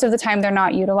 And most of the time they're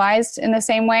not utilized in the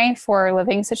same way for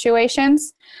living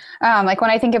situations. Like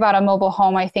when I think about a mobile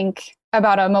home, I think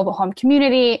about a mobile home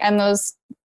community, and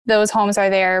those homes are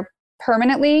there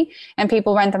permanently and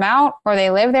people rent them out or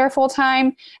they live there full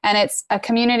time. And it's a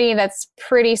community that's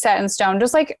pretty set in stone,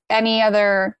 just like any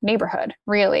other neighborhood,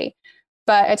 really.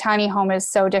 But a tiny home is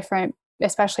so different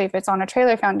especially if it's on a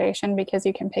trailer foundation, because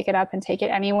you can pick it up and take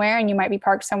it anywhere. And you might be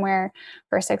parked somewhere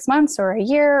for 6 months or a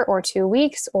year or 2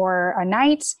 weeks or a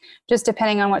night, just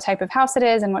depending on what type of house it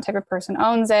is and what type of person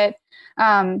owns it.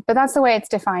 But that's the way it's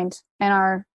defined in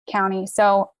our county.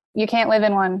 So you can't live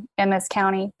in one in this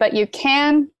county, but you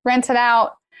can rent it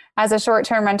out as a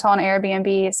short-term rental on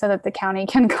Airbnb so that the county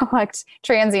can collect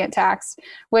transient tax,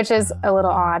 which is a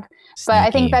little odd. But I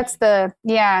think that's the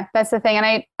thing.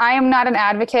 And I am not an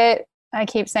advocate. I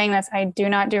keep saying this. I do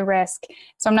not do risk.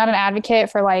 So I'm not an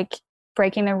advocate for like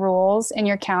breaking the rules in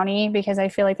your county, because I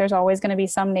feel like there's always going to be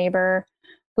some neighbor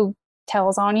who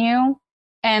tells on you.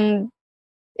 And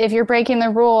if you're breaking the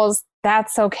rules,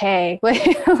 that's okay.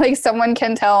 Like someone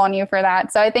can tell on you for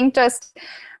that. So I think just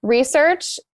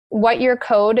research what your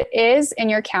code is in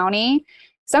your county.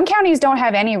 Some counties don't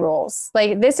have any rules.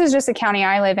 Like this is just a county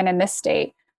I live in this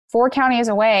state. 4 counties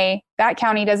away, that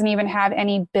county doesn't even have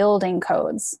any building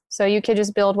codes. So you could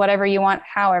just build whatever you want,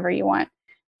 however you want.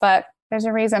 But there's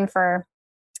a reason for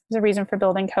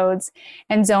building codes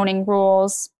and zoning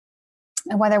rules,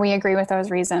 and whether we agree with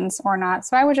those reasons or not.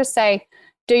 So I would just say,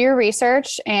 do your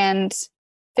research and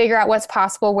figure out what's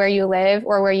possible where you live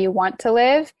or where you want to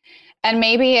live. And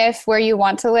maybe if where you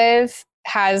want to live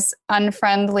has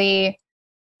unfriendly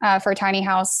for tiny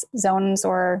house zones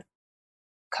or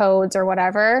codes or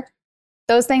whatever,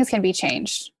 those things can be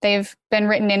changed. They've been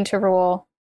written into rule.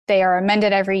 They are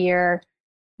amended every year.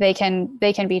 They can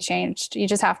be changed. You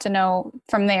just have to know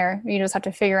from there. You just have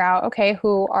to figure out, okay,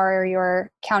 who are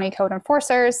your county code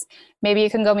enforcers? Maybe you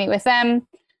can go meet with them,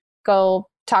 go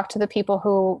talk to the people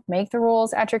who make the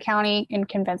rules at your county and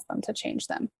convince them to change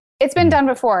them. It's been done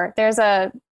before. There's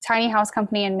a tiny house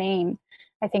company in Maine.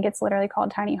 I think it's literally called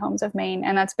Tiny Homes of Maine.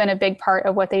 And that's been a big part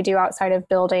of what they do outside of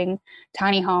building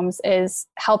tiny homes, is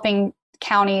helping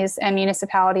counties and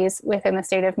municipalities within the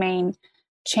state of Maine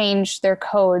change their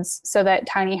codes so that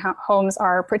tiny homes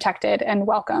are protected and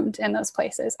welcomed in those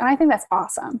places. And I think that's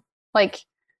awesome. Like,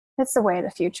 it's the way of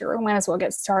the future. We might as well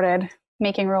get started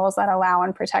making rules that allow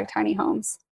and protect tiny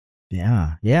homes.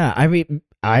 Yeah. Yeah. I mean,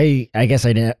 I guess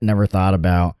I never thought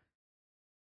about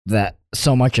that.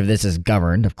 So much of this is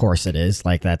governed. Of course it is.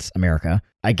 Like, that's America.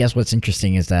 I guess what's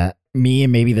interesting is that me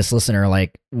and maybe this listener,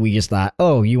 like, we just thought,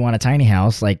 oh, you want a tiny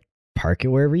house, like, park it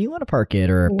wherever you want to park it,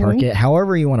 or park it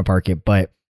however you want to park it.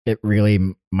 But it really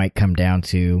might come down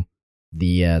to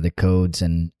the codes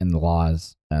and the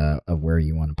laws of where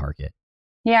you want to park it.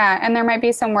 Yeah. And there might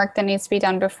be some work that needs to be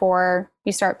done before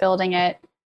you start building it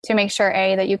to make sure,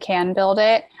 that you can build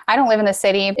it. I don't live in the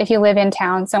city. If you live in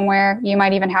town somewhere, you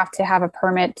might even have to have a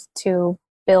permit to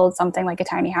build something like a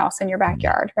tiny house in your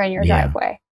backyard or in your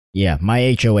driveway. Yeah,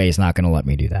 my HOA is not going to let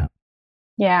me do that.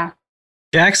 Yeah.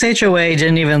 Jack's HOA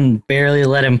didn't even barely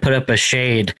let him put up a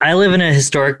shade. I live in a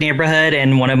historic neighborhood,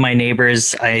 and one of my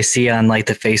neighbors I see on like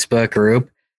the Facebook group,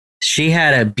 she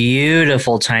had a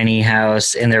beautiful tiny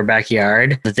house in their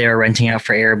backyard that they were renting out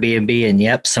for Airbnb. And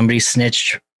yep, somebody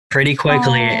snitched pretty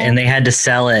quickly, and they had to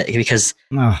sell it because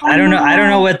I don't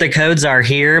know what the codes are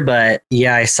here, but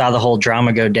yeah, I saw the whole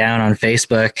drama go down on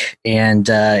Facebook, and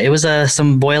it was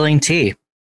some boiling tea.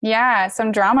 Yeah,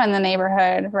 some drama in the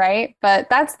neighborhood, right? But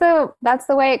that's the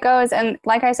way it goes. And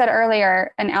like I said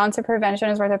earlier, an ounce of prevention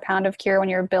is worth a pound of cure when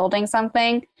you're building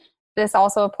something. This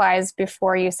also applies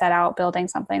before you set out building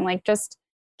something. Like, just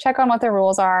check on what the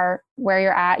rules are, where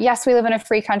you're at. Yes, we live in a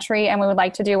free country and we would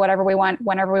like to do whatever we want,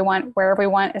 whenever we want, wherever we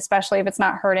want, especially if it's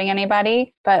not hurting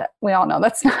anybody. But we all know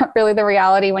that's not really the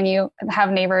reality when you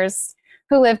have neighbors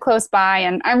who live close by.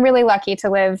 And I'm really lucky to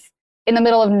live in the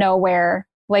middle of nowhere.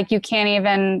 Like, you can't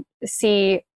even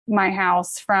see my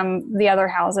house from the other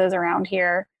houses around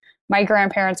here. My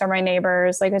grandparents are my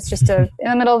neighbors. Like, it's just in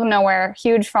the middle of nowhere,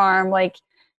 huge farm, like,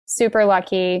 super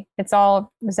lucky. It's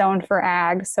all zoned for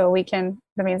ag. So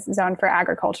zoned for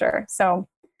agriculture. So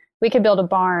we could build a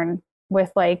barn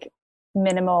with like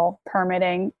minimal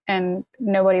permitting and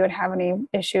nobody would have any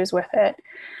issues with it.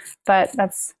 But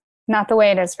that's not the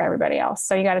way it is for everybody else.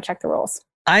 So you got to check the rules.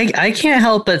 I can't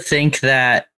help but think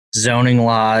that zoning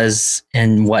laws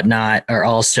and whatnot are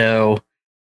also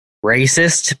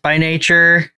racist by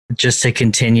nature, just to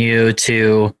continue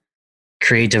to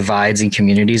create divides in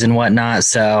communities and whatnot.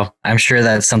 So I'm sure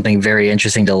that's something very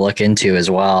interesting to look into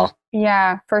as well.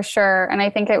 Yeah, for sure. And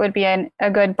I think it would be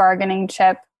a good bargaining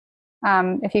chip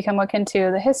if you can look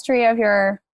into the history of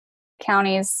your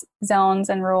county's zones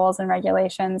and rules and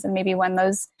regulations, and maybe when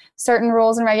those certain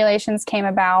rules and regulations came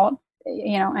about.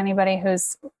 You know, anybody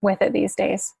who's with it these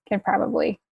days could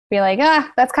probably be like,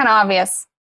 that's kind of obvious.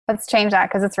 Let's change that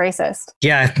because it's racist.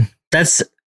 Yeah,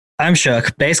 I'm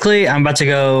shook. Basically, I'm about to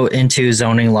go into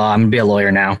zoning law. I'm going to be a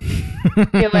lawyer now. Do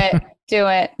it. Do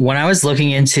it. When I was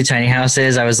looking into tiny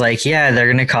houses, I was like, yeah, they're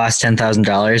going to cost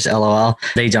 $10,000. LOL.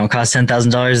 They don't cost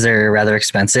 $10,000. They're rather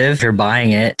expensive. If you're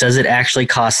buying it, does it actually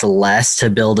cost less to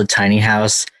build a tiny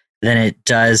house than it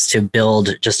does to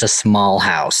build just a small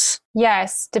house?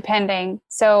 Yes, depending.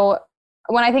 So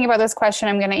when I think about this question,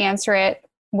 I'm going to answer it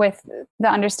with the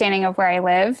understanding of where I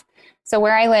live. So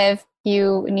where I live,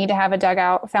 you need to have a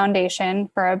dugout foundation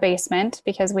for a basement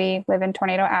because we live in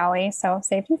Tornado Alley. So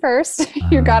safety first.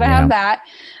 You got to have that.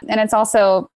 And it's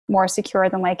also more secure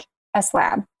than like a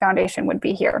slab foundation would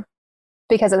be here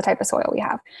because of the type of soil we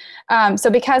have.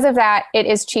 So because of that, it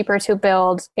is cheaper to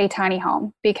build a tiny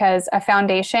home because a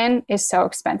foundation is so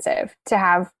expensive to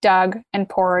have dug and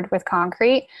poured with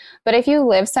concrete. But if you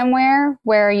live somewhere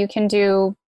where you can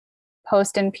do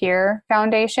post and pier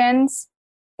foundations,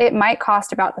 it might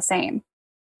cost about the same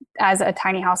as a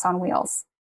tiny house on wheels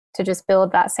to just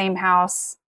build that same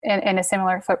house in a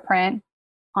similar footprint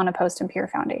on a post and pier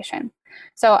foundation.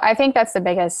 So I think that's the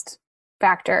biggest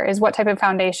factor is what type of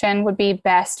foundation would be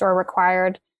best or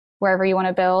required wherever you want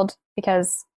to build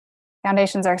because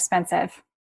foundations are expensive.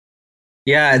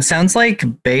 Yeah, it sounds like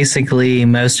basically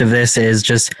most of this is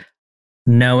just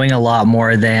knowing a lot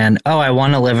more than, oh, I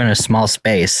want to live in a small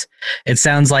space. It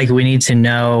sounds like we need to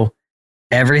know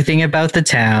everything about the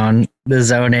town, the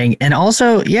zoning, and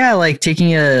also, yeah, like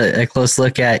taking a close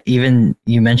look at even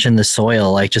you mentioned the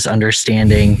soil, like just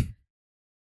understanding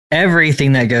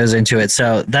everything that goes into it.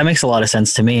 So that makes a lot of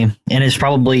sense to me. And it's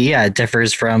probably, yeah, it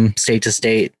differs from state to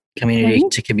state, community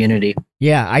to community.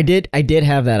 Yeah, I did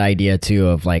have that idea too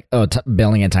of like, oh,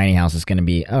 building a tiny house is going to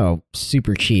be,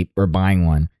 super cheap or buying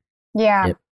one.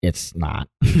 Yeah. It's not.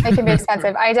 It can be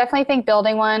expensive. I definitely think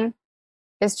building one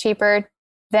is cheaper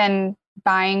than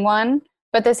buying one,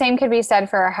 but the same could be said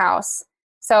for a house.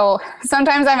 So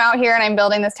sometimes I'm out here and I'm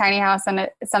building this tiny house and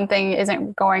something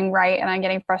isn't going right and I'm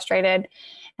getting frustrated.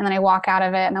 And then I walk out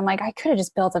of it and I'm like, I could have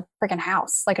just built a freaking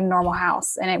house, like a normal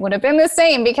house. And it would have been the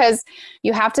same because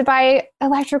you have to buy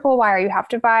electrical wire. You have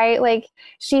to buy like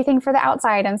sheathing for the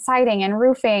outside and siding and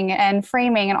roofing and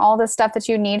framing and all the stuff that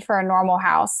you need for a normal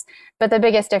house. But the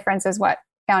biggest difference is what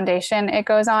foundation it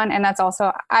goes on. And that's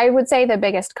also, I would say, the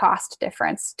biggest cost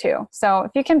difference too. So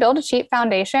if you can build a cheap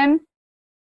foundation,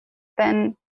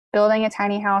 then building a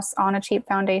tiny house on a cheap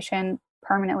foundation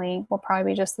permanently will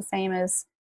probably be just the same as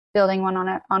building one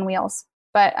on wheels.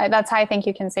 But that's how I think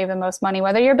you can save the most money.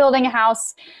 Whether you're building a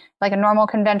house, like a normal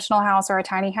conventional house or a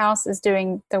tiny house, is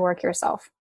doing the work yourself.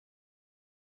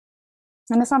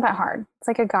 And it's not that hard. It's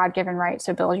like a God-given right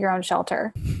to build your own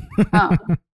shelter.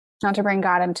 Not to bring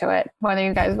God into it, whether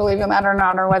you guys believe in that or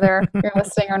not, or whether you're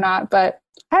listening or not. But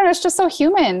I don't know, it's just so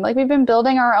human. Like we've been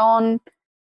building our own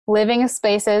living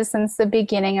spaces since the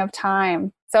beginning of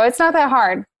time. So it's not that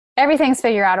hard. Everything's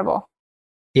figure outable.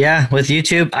 Yeah, with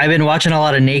YouTube, I've been watching a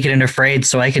lot of Naked and Afraid,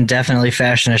 so I can definitely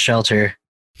fashion a shelter.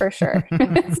 For sure.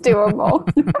 It's doable.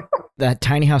 That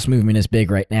tiny house movement is big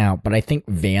right now, but I think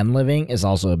van living is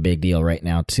also a big deal right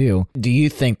now too. Do you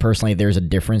think personally there's a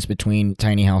difference between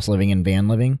tiny house living and van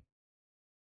living?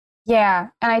 Yeah,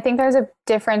 and I think there's a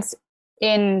difference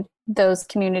in those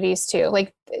communities too.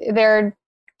 Like they're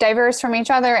diverse from each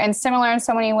other and similar in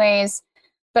so many ways,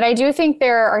 but I do think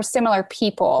there are similar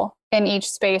people in each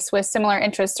space with similar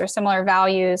interests or similar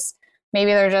values.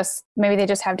 Maybe they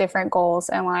just have different goals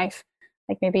in life.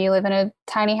 Like maybe you live in a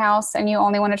tiny house and you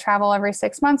only want to travel every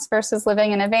 6 months versus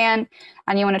living in a van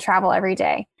and you want to travel every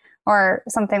day or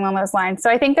something along those lines. So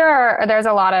I think there's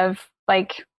a lot of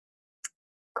like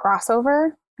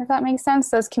crossover, if that makes sense.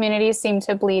 Those communities seem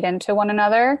to bleed into one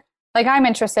another. Like I'm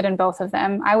interested in both of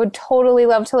them. I would totally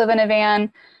love to live in a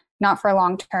van, not for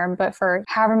long term, but for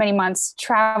however many months,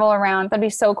 travel around. That'd be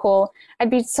so cool. I'd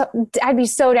be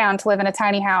so down to live in a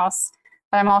tiny house,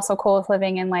 but I'm also cool with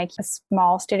living in like a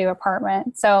small studio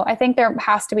apartment. So I think there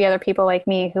has to be other people like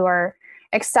me who are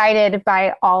excited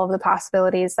by all of the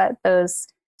possibilities that those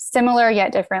similar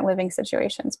yet different living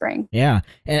situations bring. Yeah.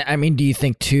 And I mean, do you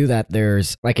think too that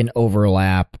there's like an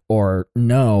overlap or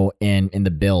no in the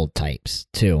build types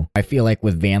too? I feel like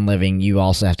with van living, you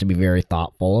also have to be very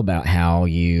thoughtful about how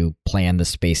you plan the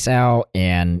space out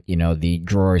and, the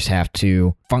drawers have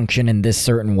to function in this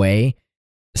certain way,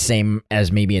 same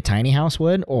as maybe a tiny house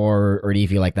would, or do you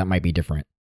feel like that might be different?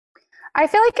 I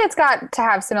feel like it's got to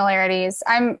have similarities.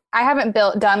 I haven't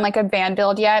done like a van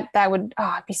build yet. That would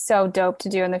it'd be so dope to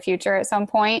do in the future at some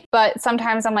point. But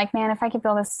sometimes I'm like, man, if I could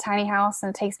build this tiny house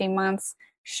and it takes me months,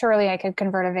 surely I could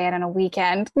convert a van in a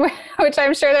weekend, which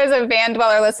I'm sure there's a van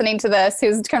dweller listening to this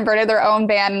who's converted their own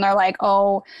van and they're like,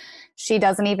 oh, she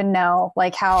doesn't even know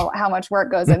like how much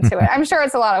work goes into it. I'm sure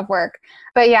it's a lot of work.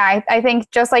 But yeah, I think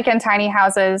just like in tiny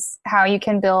houses, how you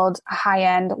can build a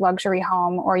high-end luxury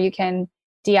home, or you can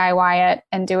DIY it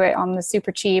and do it on the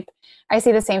super cheap. I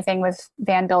see the same thing with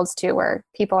van builds too, where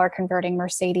people are converting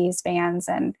Mercedes vans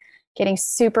and getting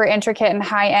super intricate and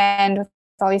high end with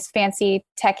all these fancy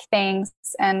tech things,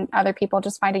 and other people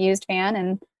just find a used van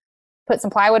and put some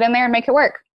plywood in there and make it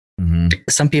work. Mm-hmm.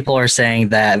 Some people are saying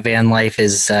that van life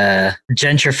is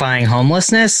gentrifying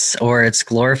homelessness, or it's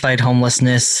glorified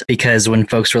homelessness, because when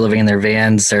folks were living in their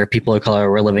vans, or people of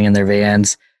color were living in their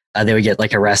vans, they would get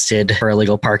like arrested for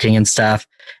illegal parking and stuff.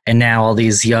 And now all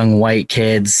these young white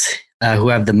kids who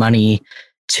have the money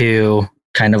to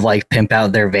kind of like pimp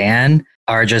out their van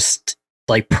are just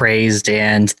like praised,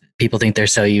 and people think they're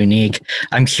so unique.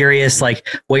 I'm curious, like,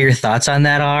 what your thoughts on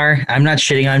that are. I'm not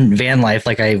shitting on van life.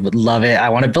 Like, I would love it. I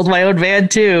want to build my own van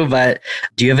too. But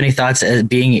do you have any thoughts as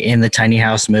being in the tiny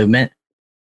house movement?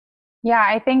 Yeah,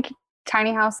 I think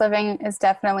tiny house living is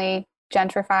definitely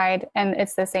gentrified, and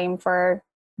it's the same for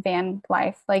van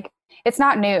life. Like, it's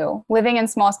not new. Living in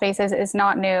small spaces is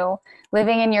not new.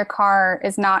 Living in your car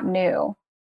is not new.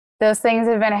 Those things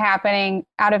have been happening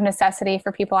out of necessity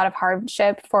for people, out of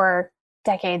hardship, for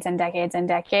decades and decades and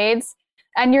decades.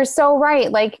 And you're so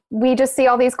right. Like, we just see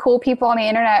all these cool people on the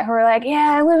internet who are like,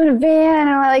 yeah, I live in a van and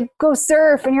I like go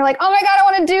surf. And you're like, oh my God, I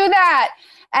want to do that.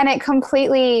 And it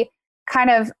completely kind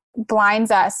of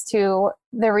blinds us to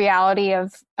the reality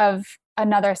of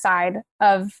another side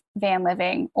of van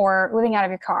living, or living out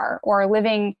of your car, or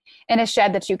living in a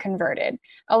shed that you converted.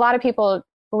 A lot of people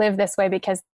live this way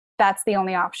because that's the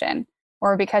only option,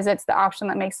 or because it's the option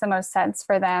that makes the most sense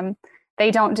for them. They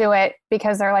don't do it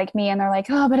because they're like me and they're like,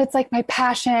 oh, but it's like my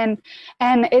passion,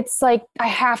 and it's like I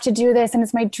have to do this, and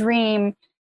it's my dream.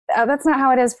 That's not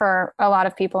how it is for a lot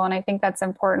of people, and I think that's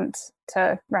important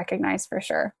to recognize for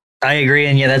sure. I agree.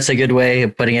 And yeah, that's a good way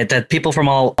of putting it, that people from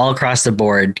all across the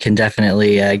board can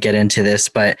definitely get into this.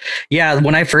 But yeah,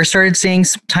 when I first started seeing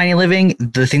tiny living,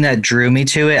 the thing that drew me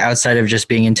to it, outside of just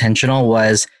being intentional,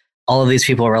 was all of these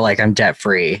people were like, I'm debt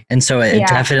free. And so it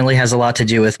definitely has a lot to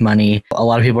do with money. A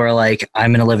lot of people are like,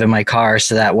 I'm going to live in my car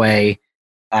so that way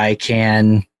I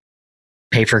can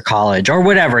pay for college or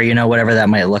whatever, whatever that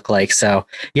might look like. So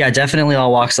yeah, definitely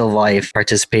all walks of life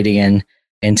participating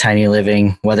in tiny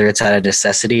living, whether it's out of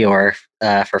necessity or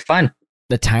for fun.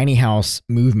 The tiny house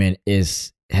movement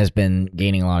has been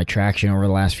gaining a lot of traction over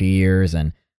the last few years,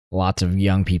 and lots of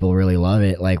young people really love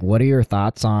it. Like, what are your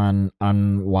thoughts on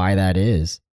why that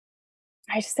is?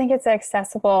 I just think it's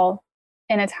accessible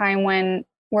in a time when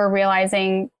we're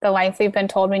realizing the life we've been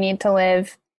told we need to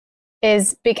live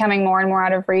is becoming more and more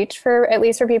out of reach, for at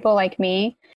least for people like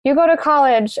me. You go to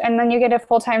college and then you get a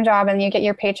full-time job and you get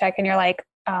your paycheck and you're like,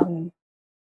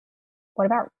 what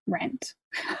about rent?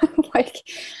 Like,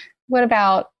 what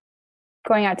about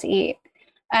going out to eat?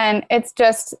 And it's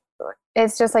just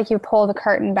like you pull the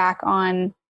curtain back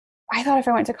on, I thought if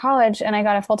I went to college and I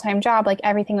got a full-time job, like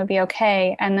everything would be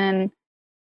okay. And then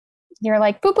you're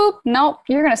like, boop, boop, nope,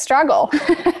 you're going to struggle.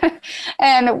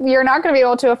 And you're not going to be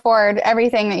able to afford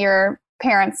everything that your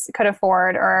parents could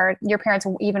afford, or your parents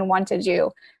even wanted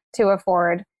you to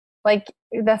afford. Like,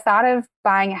 the thought of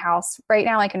buying a house right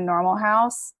now, like a normal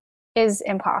house, is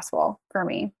impossible for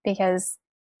me, because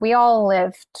we all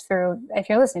lived through, if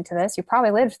you're listening to this, you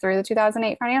probably lived through the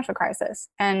 2008 financial crisis.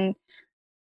 And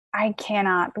I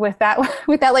cannot, with that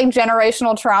like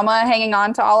generational trauma hanging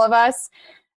on to all of us,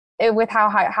 with how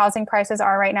high housing prices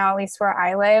are right now, at least where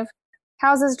I live,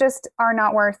 houses just are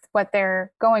not worth what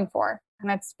they're going for.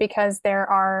 And it's because there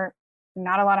are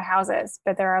not a lot of houses,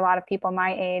 but there are a lot of people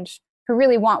my age who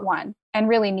really want one and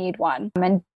really need one,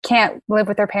 and can't live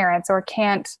with their parents, or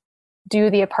can't do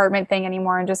the apartment thing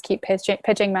anymore and just keep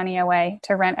pitching money away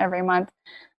to rent every month.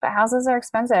 But houses are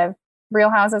expensive. Real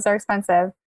houses are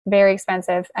expensive, very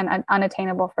expensive, and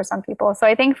unattainable for some people. So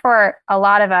I think for a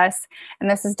lot of us, and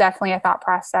this is definitely a thought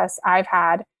process I've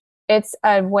had, it's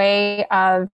a way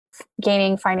of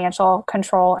gaining financial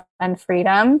control and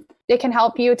freedom. It can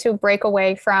help you to break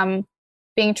away from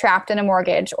being trapped in a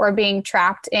mortgage, or being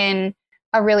trapped in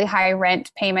a really high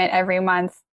rent payment every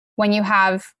month, when you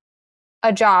have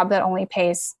a job that only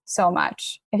pays so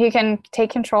much. If you can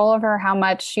take control over how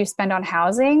much you spend on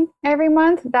housing every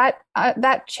month,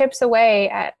 that chips away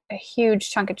at a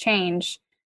huge chunk of change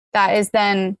that is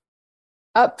then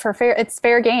up for fair. It's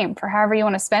fair game for however you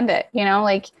want to spend it.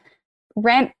 Like,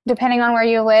 rent, depending on where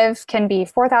you live, can be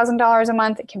 $4,000 a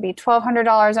month. It can be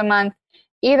 $1,200 a month.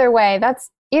 Either way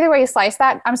you slice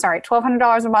that, I'm sorry,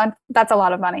 $1,200 a month, that's a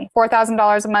lot of money.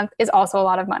 $4,000 a month is also a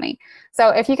lot of money. So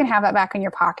if you can have that back in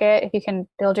your pocket, if you can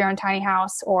build your own tiny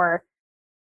house, or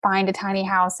find a tiny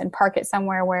house and park it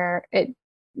somewhere where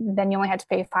then you only have to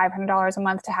pay $500 a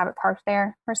month to have it parked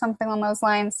there or something along those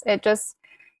lines. It just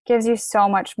gives you so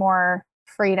much more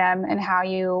freedom in how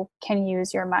you can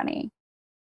use your money.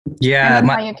 Yeah. And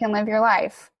how you can live your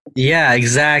life. Yeah,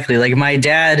 exactly. Like my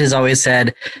dad has always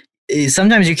said,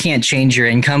 sometimes you can't change your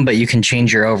income, but you can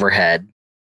change your overhead.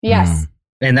 Yes.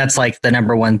 And that's like the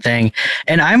number one thing.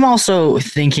 And I'm also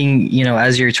thinking,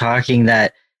 as you're talking,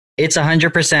 that it's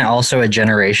 100% also a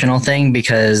generational thing,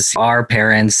 because our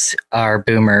parents are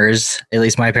boomers. At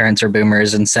least my parents are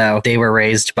boomers. And so they were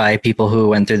raised by people who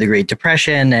went through the Great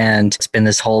Depression, and it's been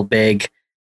this whole big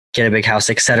get a big house,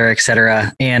 et cetera, et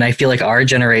cetera. And I feel like our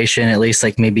generation, at least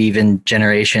like maybe even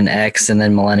Generation X and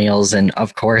then millennials and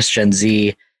of course Gen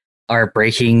Z, are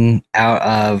breaking out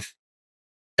of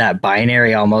that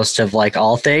binary almost of like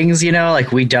all things,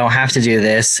 like we don't have to do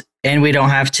this and we don't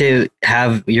have to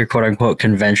have your quote unquote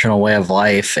conventional way of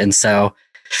life. And so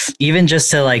even just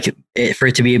to like for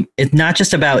it to be, it's not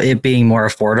just about it being more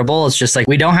affordable. It's just like,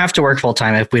 we don't have to work full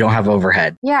time if we don't have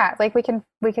overhead. Yeah. Like we can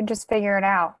just figure it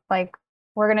out. Like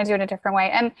we're going to do it a different way.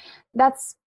 And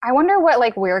I wonder what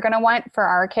like we're going to want for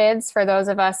our kids, for those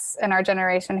of us in our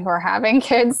generation who are having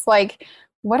kids, like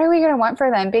what are we going to want for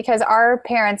them? Because our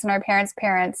parents and our parents'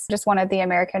 parents just wanted the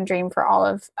American dream for all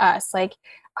of us. Like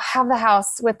have the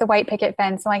house with the white picket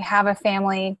fence and like have a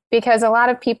family, because a lot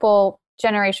of people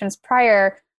generations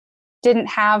prior didn't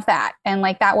have that. And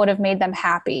like that would have made them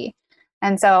happy.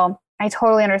 And so I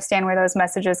totally understand where those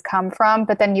messages come from.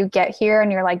 But then you get here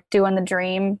and you're like doing the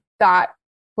dream that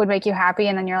would make you happy.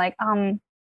 And then you're like,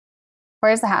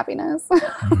 where's the happiness?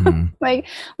 Mm-hmm. Like,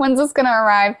 when's this going to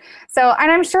arrive? So,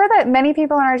 and I'm sure that many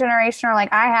people in our generation are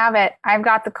like, I have it. I've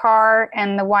got the car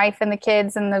and the wife and the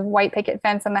kids and the white picket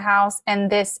fence in the house. And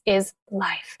this is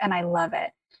life. And I love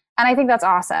it. And I think that's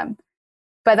awesome.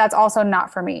 But that's also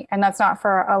not for me. And that's not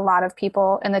for a lot of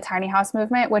people in the tiny house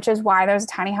movement, which is why there's a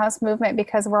tiny house movement,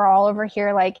 because we're all over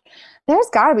here like, there's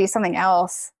got to be something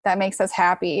else that makes us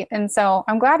happy. And so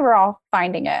I'm glad we're all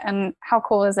finding it. And how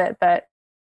cool is it that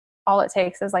all it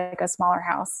takes is like a smaller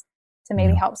house to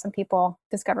maybe help some people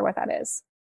discover what that is.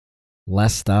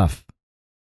 Less stuff.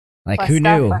 Like Less who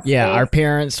stuff, knew? less Yeah, space. our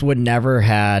parents would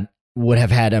have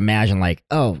had to imagine like,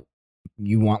 oh,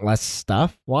 you want less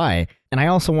stuff? Why? And I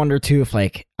also wonder too if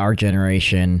like our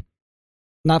generation,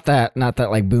 not that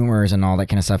like boomers and all that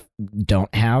kind of stuff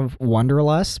don't have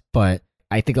wanderlust, but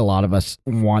I think a lot of us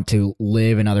want to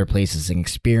live in other places and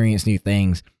experience new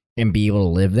things and be able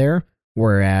to live there.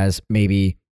 Whereas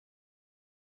maybe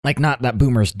like not that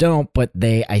boomers don't, but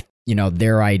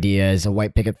their idea is a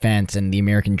white picket fence and the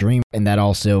American dream. And that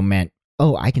also meant,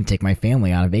 oh, I can take my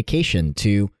family on a vacation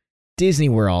to Disney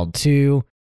World, to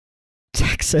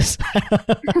Texas.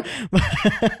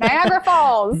 Niagara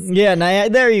Falls. Yeah,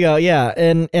 there you go. Yeah.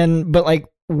 But like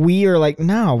we are like,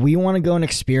 no, we want to go and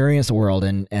experience the world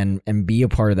and be a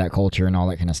part of that culture and all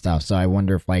that kind of stuff. So I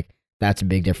wonder if like that's a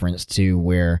big difference too,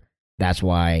 where that's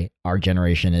why our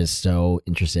generation is so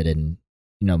interested in,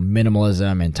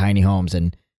 minimalism and tiny homes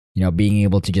and, being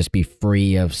able to just be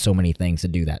free of so many things to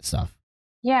do that stuff.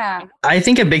 Yeah. I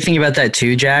think a big thing about that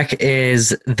too, Jack,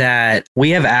 is that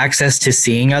we have access to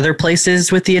seeing other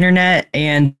places with the internet,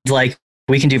 and like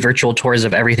we can do virtual tours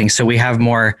of everything. So we have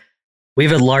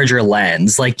a larger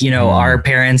lens. Like, our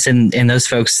parents and those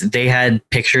folks, they had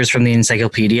pictures from the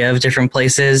encyclopedia of different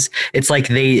places. It's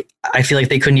like I feel like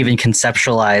they couldn't even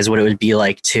conceptualize what it would be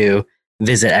like to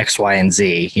visit X, Y, and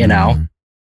Z, Mhm.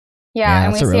 Yeah,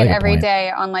 and we that's a see really it good every point.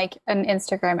 day on like an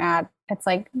Instagram ad. It's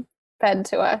like fed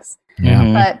to us. Yeah.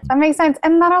 Mhm. But that makes sense.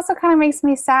 And that also kind of makes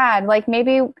me sad. Like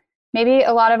maybe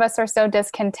a lot of us are so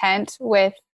discontent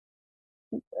with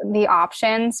the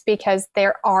options because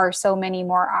there are so many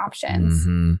more options.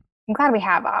 Mhm. I'm glad we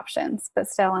have options, but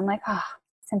still I'm like,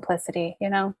 simplicity,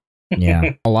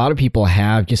 Yeah. A lot of people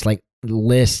have just like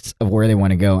lists of where they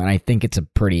want to go. And I think it's a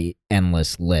pretty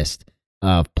endless list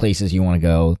of places you want to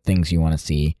go, things you want to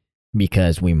see,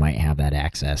 because we might have that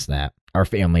access that our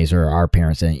families or our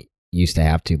parents didn't used to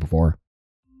have to before.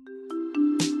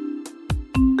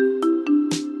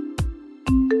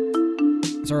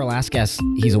 So our last guest,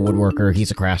 he's a woodworker,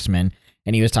 he's a craftsman,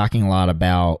 and he was talking a lot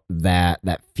about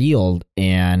that field,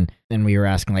 and then we were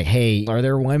asking like, hey, are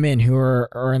there women who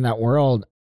are in that world?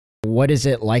 What is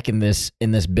it like in this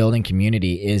building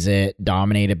community? Is it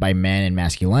dominated by men and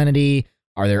masculinity?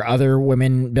 Are there other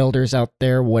women builders out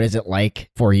there? What is it like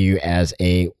for you as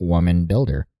a woman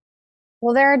builder?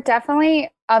 Well, there are definitely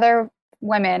other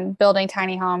women building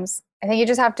tiny homes. I think you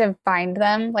just have to find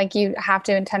them. Like you have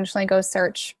to intentionally go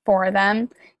search for them.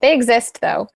 They exist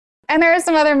though. And there are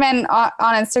some other men on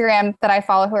Instagram that I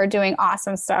follow who are doing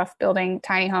awesome stuff building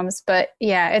tiny homes. But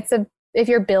yeah, if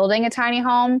you're building a tiny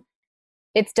home,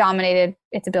 it's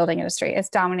a building industry. It's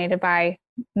dominated by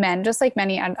men, just like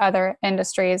many other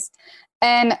industries.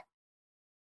 And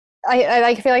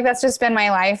I feel like that's just been my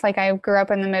life. Like I grew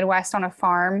up in the Midwest on a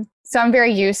farm. So I'm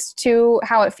very used to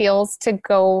how it feels to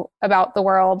go about the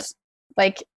world,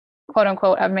 like quote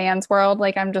unquote, a man's world.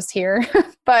 Like I'm just here,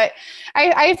 but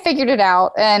I figured it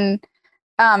out. And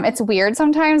it's weird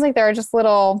sometimes. Like there are just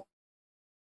little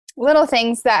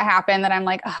things that happen that I'm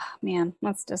like, oh man,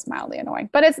 that's just mildly annoying.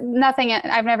 But it's nothing.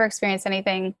 I've never experienced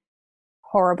anything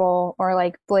horrible or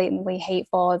like blatantly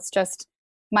hateful. It's just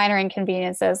minor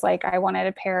inconveniences. Like I wanted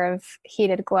a pair of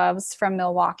heated gloves from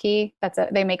Milwaukee.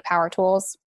 They make power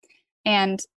tools,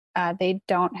 and they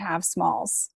don't have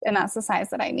smalls, and that's the size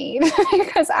that I need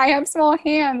because I have small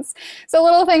hands. So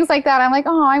little things like that, I'm like,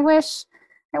 oh, I wish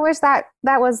that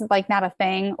was like not a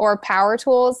thing. Or power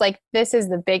tools, like this is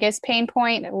the biggest pain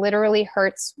point. It literally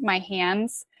hurts my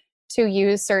hands to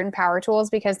use certain power tools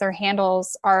because their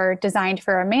handles are designed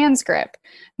for a man's grip,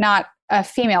 not a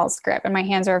female's grip. And my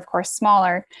hands are, of course,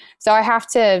 smaller. So I have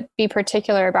to be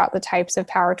particular about the types of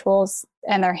power tools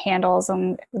and their handles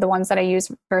and the ones that I use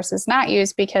versus not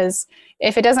use, because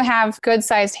if it doesn't have good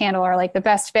sized handle or like the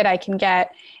best fit I can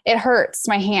get, it hurts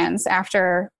my hands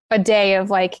after a day of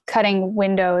like cutting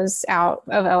windows out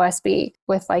of OSB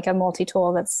with like a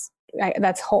multi-tool that's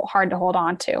hard to hold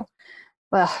on to.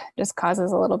 Ugh, just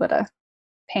causes a little bit of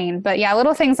pain. But yeah,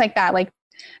 little things like that, like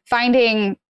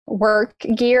finding work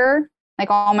gear, like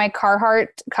all my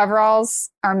Carhartt coveralls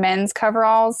are men's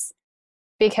coveralls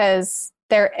because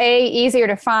they're A, easier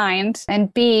to find,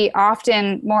 and B,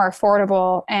 often more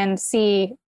affordable, and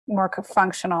C, more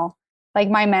functional. Like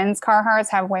my men's Carhartts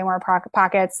have way more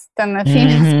pockets than the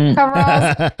females'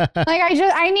 coveralls. Like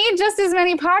I need just as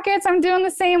many pockets. I'm doing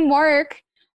the same work.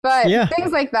 But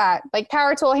things like that, like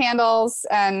power tool handles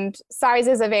and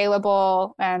sizes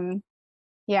available and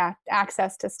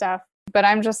access to stuff. But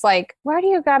I'm just like, why do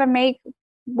you got to make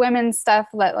women's stuff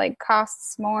that like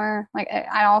costs more? Like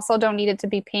I also don't need it to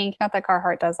be pink. Not that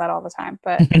Carhartt does that all the time,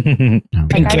 but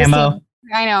pink camo.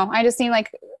 I know. I just need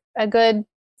like a good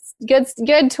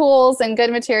tools and good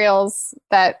materials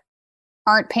that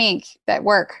aren't pink that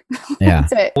work. Yeah.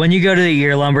 That's it. When you go to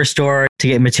your lumber store to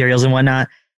get materials and whatnot,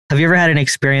 have you ever had an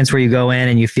experience where you go in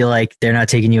and you feel like they're not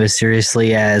taking you as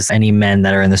seriously as any men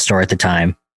that are in the store at the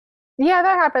time? Yeah,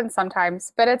 that happens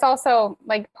sometimes, but it's also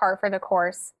like par for the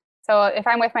course. So if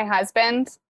I'm with my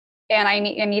husband and I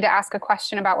need to ask a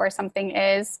question about where something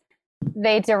is,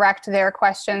 they direct their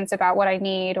questions about what I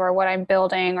need or what I'm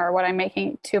building or what I'm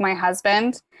making to my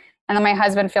husband. And then my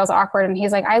husband feels awkward and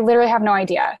he's like, I literally have no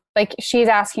idea. Like she's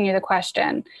asking you the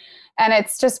question. And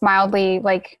it's just mildly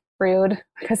like rude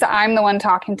because I'm the one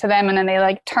talking to them, and then they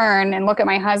like turn and look at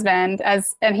my husband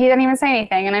and he didn't even say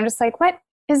anything, and I'm just like, what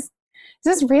is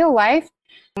this real life?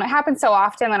 And it happens so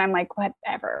often that I'm like,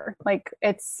 whatever, like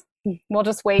we'll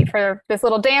just wait for this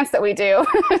little dance that we do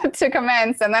to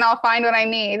commence, and then I'll find what I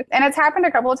need. And it's happened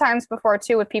a couple of times before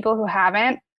too with people who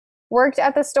haven't worked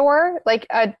at the store. Like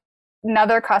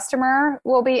another customer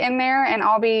will be in there and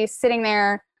I'll be sitting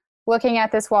there looking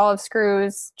at this wall of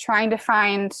screws, trying to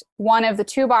find one of the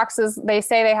 2 boxes they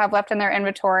say they have left in their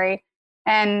inventory.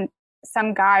 And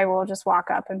some guy will just walk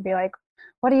up and be like,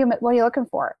 what are you looking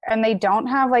for? And they don't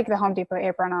have like the Home Depot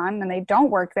apron on and they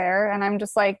don't work there. And I'm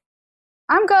just like,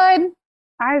 I'm good.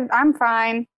 I'm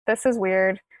fine. This is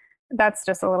weird. That's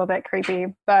just a little bit creepy.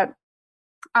 But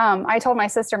I told my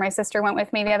sister went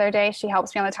with me the other day. She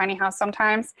helps me on the tiny house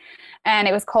sometimes. And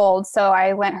it was cold. So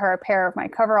I lent her a pair of my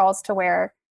coveralls to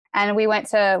wear. And we went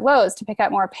to Lowe's to pick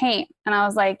up more paint. And I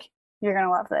was like, you're going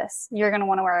to love this. You're going to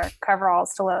want to wear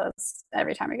coveralls to Lowe's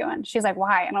every time you go in. She's like,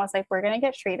 why? And I was like, we're going to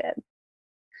get treated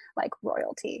like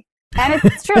royalty. And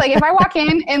it's true. Like if I walk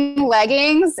in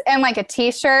leggings and like a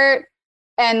t-shirt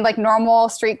and like normal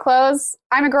street clothes,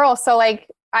 I'm a girl. So like,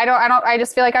 I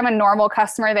just feel like I'm a normal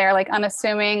customer there, like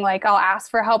unassuming, like I'll ask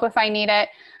for help if I need it.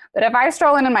 But if I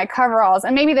stroll in my coveralls,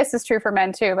 and maybe this is true for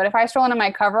men too, but if I stroll in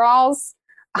my coveralls,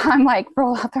 I'm like,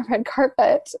 roll out the red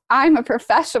carpet. I'm a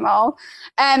professional.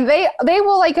 And they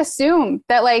will like assume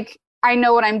that like I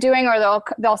know what I'm doing, or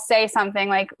they'll say something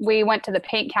like, we went to the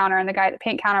paint counter and the guy at the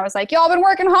paint counter was like, y'all been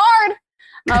working hard.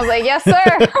 And I was like, yes,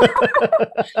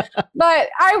 sir. But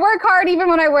I work hard even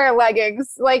when I wear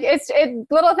leggings. Like it's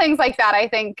little things like that, I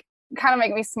think, kind of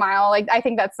make me smile. Like I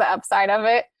think that's the upside of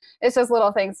it. It's just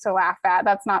little things to laugh at.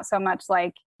 That's not so much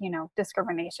like,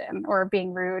 discrimination or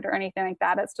being rude or anything like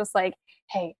that. It's just like,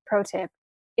 hey, pro tip,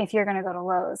 if you're gonna go to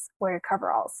Lowe's, wear your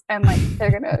coveralls, and like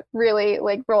they're gonna really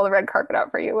like roll the red carpet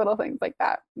out for you, little things like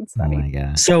that. It's Oh funny. my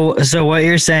god. So what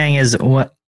you're saying is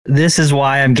what this is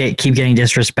why keep getting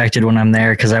disrespected when I'm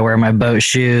there because I wear my boat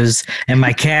shoes and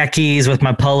my khakis with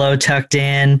my polo tucked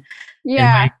in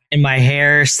Yeah, and my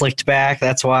hair slicked back.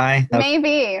 That's why.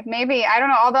 maybe I don't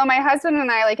know. Although my husband and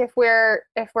I, like, if we're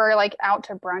like out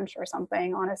to brunch or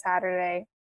something on a Saturday,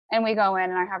 and we go in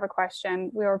and I have a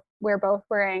question, we're both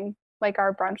wearing like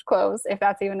our brunch clothes, if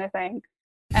that's even a thing,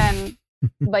 and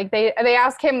like they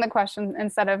ask him the question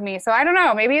instead of me. So I don't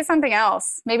know. Maybe it's something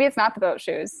else. Maybe it's not the boat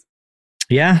shoes.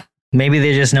 Yeah, maybe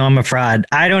they just know I'm a fraud.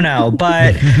 I don't know,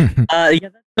 but yeah,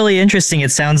 that's really interesting. It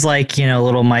sounds like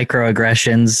little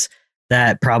microaggressions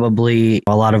that probably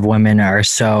a lot of women are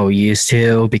so used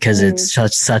to because it's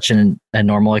such a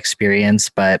normal experience.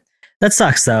 But that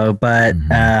sucks though. But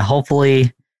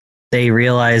hopefully they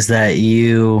realize that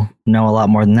you know a lot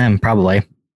more than them. Probably.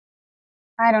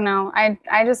 I don't know. I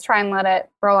just try and let it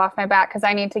roll off my back because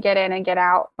I need to get in and get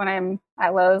out when I'm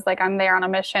at Lowe's. Like, I'm there on a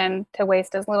mission to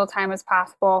waste as little time as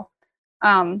possible.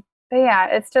 But yeah,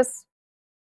 it's just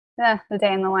the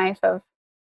day in the life of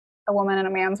a woman in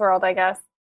a man's world, I guess.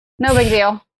 No big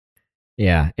deal.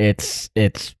 Yeah, it's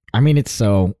I mean, it's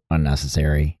so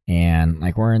unnecessary. And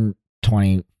like, we're in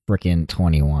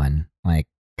 2021. Like,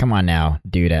 come on now,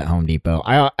 dude at Home Depot.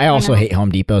 I also hate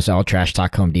Home Depot, so I'll trash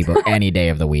talk Home Depot any day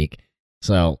of the week.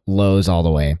 So Lowe's all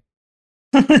the way.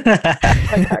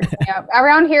 Yeah.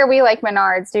 Around here, we like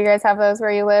Menards. Do you guys have those where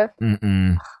you live?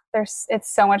 Mm-mm.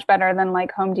 It's so much better than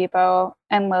like Home Depot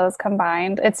and Lowe's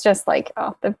combined. It's just like,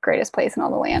 the greatest place in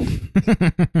all the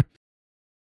land.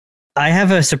 I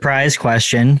have a surprise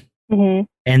question, Mm-hmm.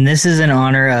 and this is in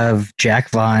honor of Jack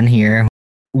Vaughn here.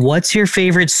 What's your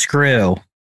favorite screw?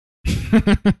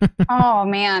 Oh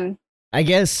man. I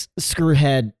guess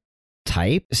screwhead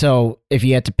type. So if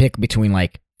you had to pick between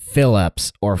like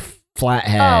Phillips or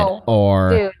flathead or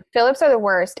dude, Phillips are the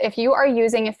worst. If you are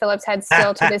using a Phillips head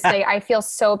still to this day, I feel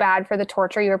so bad for the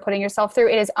torture you are putting yourself through.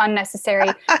 It is unnecessary.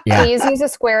 Yeah. Please use a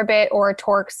square bit or a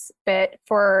Torx bit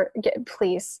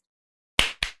please.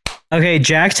 Okay,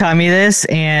 Jack taught me this,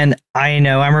 and I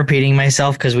know I'm repeating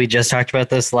myself because we just talked about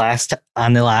this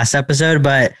on the last episode,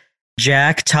 but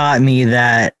Jack taught me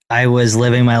that I was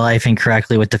living my life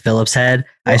incorrectly with the Phillips head.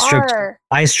 I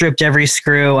stripped every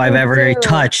screw I've ever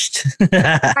touched.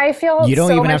 I feel you don't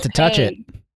so even much have to touch pain.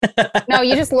 No,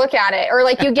 you just look at it, or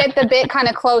like you get the bit kind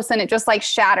of close and it just like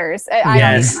shatters. I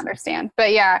don't even understand.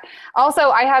 But yeah, also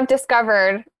I have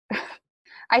discovered,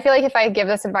 I feel like if I give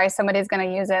this advice, somebody's going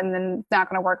to use it and then it's not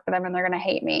going to work for them and they're going to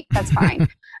hate me. That's fine.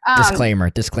 Disclaimer.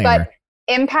 But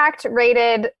impact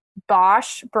rated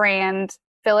Bosch brand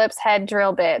Phillips head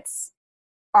drill bits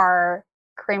are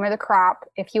cream of the crop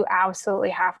if you absolutely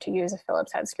have to use a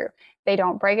Phillips head screw. They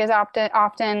don't break as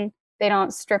often. They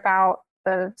don't strip out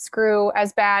the screw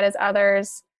as bad as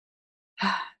others.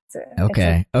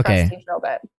 Okay. Drill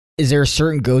bit. Is there a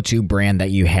certain go-to brand that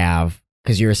you have?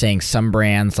 Because you were saying some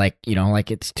brands, like, like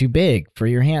it's too big for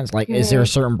your hands. Like, is there a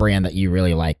certain brand that you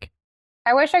really like?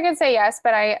 I wish I could say yes,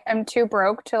 but I am too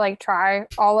broke to like try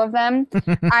all of them.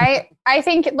 I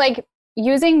think like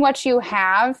using what you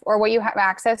have or what you have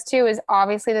access to is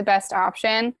obviously the best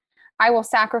option. I will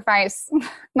sacrifice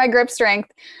my grip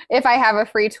strength if I have a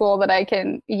free tool that I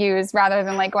can use rather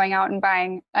than like going out and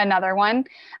buying another one.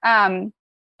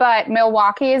 But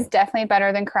Milwaukee is definitely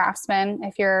better than Craftsman.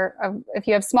 If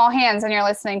you have small hands and you're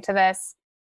listening to this,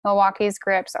 Milwaukee's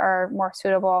grips are more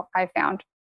suitable, I found,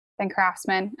 than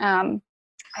Craftsman. And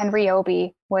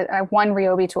Ryobi, with one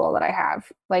Ryobi tool that I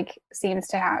have, like seems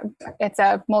to have, it's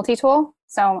a multi-tool,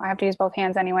 so I have to use both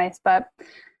hands anyways, but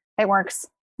it works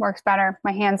better.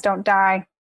 My hands don't die.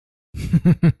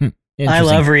 I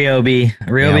love Ryobi.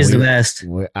 Ryobi's the best.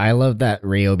 I love that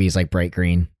Ryobi's like bright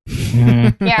green.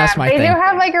 Mm-hmm. Yeah, that's my they thing. do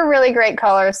have like a really great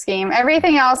color scheme.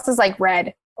 Everything else is like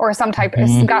red or some type.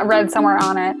 It's got red somewhere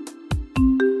on it.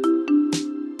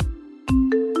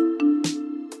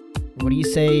 What do you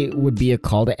say would be a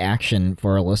call to action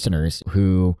for our listeners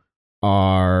who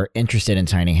are interested in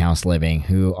tiny house living,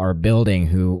 who are building,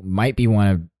 who might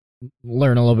want to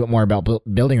learn a little bit more about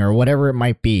building or whatever it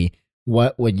might be?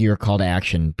 What would your call to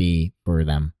action be for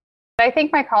them? I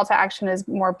think my call to action is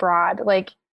more broad,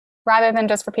 like rather than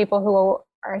just for people who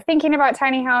are thinking about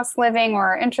tiny house living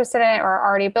or are interested in it or are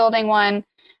already building one.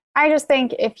 I just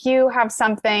think if you have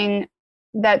something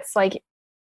that's like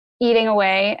eating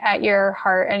away at your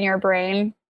heart and your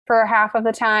brain for half of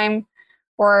the time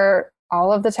or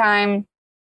all of the time,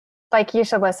 like you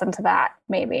should listen to that,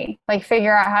 maybe like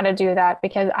figure out how to do that,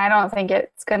 because I don't think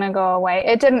it's going to go away.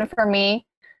 It didn't for me.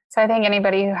 So I think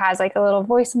anybody who has like a little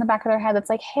voice in the back of their head that's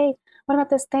like, hey, what about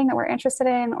this thing that we're interested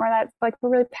in or that like we're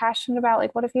really passionate about?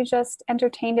 Like, what if you just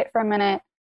entertained it for a minute?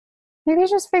 Maybe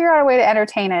just figure out a way to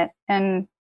entertain it and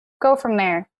go from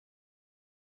there.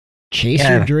 Chase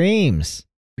your dreams.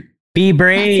 Be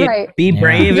brave. That's right. Be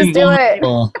brave Just and do it.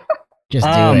 vulnerable. Just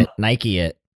do it. Nike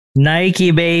it.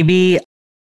 Nike, baby.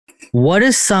 What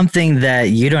is something that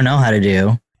you don't know how to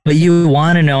do, but you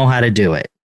want to know how to do it?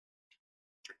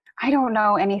 I don't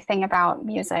know anything about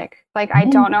music. Like, I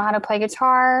don't know how to play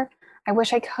guitar. I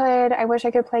wish I could. I wish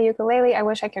I could play ukulele. I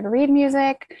wish I could read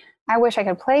music. I wish I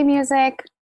could play music.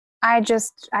 I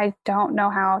don't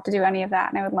know how to do any of that,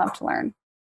 and I would love to learn.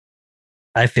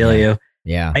 I feel you.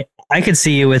 Yeah. I could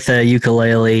see you with a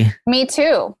ukulele. Me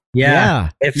too. Yeah.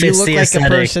 It You fits look the like aesthetic. a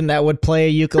person that would play a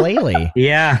ukulele.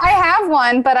 Yeah. I have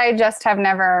one, but I just have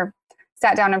never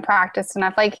sat down and practiced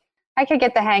enough. Like, I could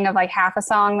get the hang of like half a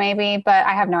song maybe, but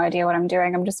I have no idea what I'm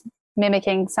doing. I'm just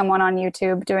mimicking someone on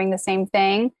YouTube doing the same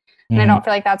thing. And I don't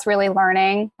feel like that's really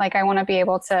learning. Like, I want to be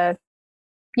able to,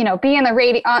 you know, be in the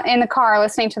radio, in the car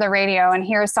listening to the radio and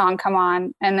hear a song come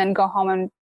on and then go home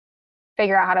and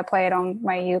figure out how to play it on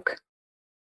my uke.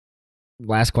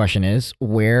 Last question is,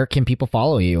 where can people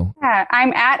follow you? Yeah,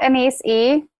 I'm at Annice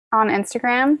E on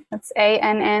Instagram. That's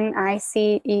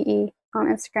ANNICEE on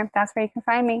Instagram. That's where you can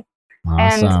find me.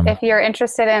 Awesome. And if you're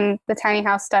interested in the tiny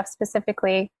house stuff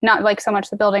specifically, not like so much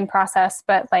the building process,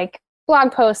 but like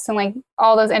blog posts and like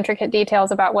all those intricate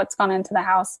details about what's gone into the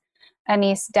house,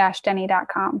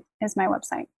 Annice-Denny.com is my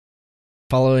website.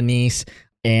 Follow Annice.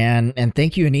 And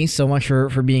thank you, Annice, so much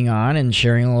for being on and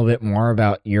sharing a little bit more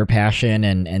about your passion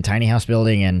and tiny house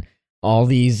building and all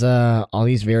these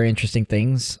very interesting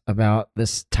things about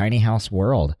this tiny house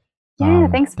world. Yeah,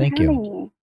 thanks for having me.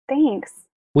 Thanks.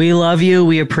 We love you.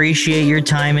 We appreciate your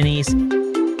time, Annice.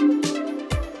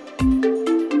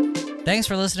 Thanks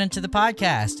for listening to the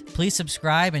podcast. Please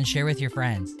subscribe and share with your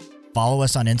friends. Follow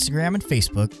us on Instagram and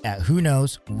Facebook at Who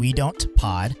Knows We Don't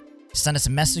Pod. Send us a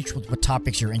message with what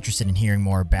topics you're interested in hearing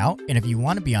more about. And if you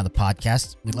want to be on the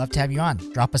podcast, we'd love to have you on.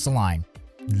 Drop us a line.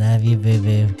 Love you, boo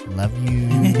boo. Love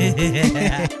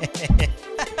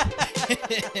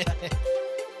you.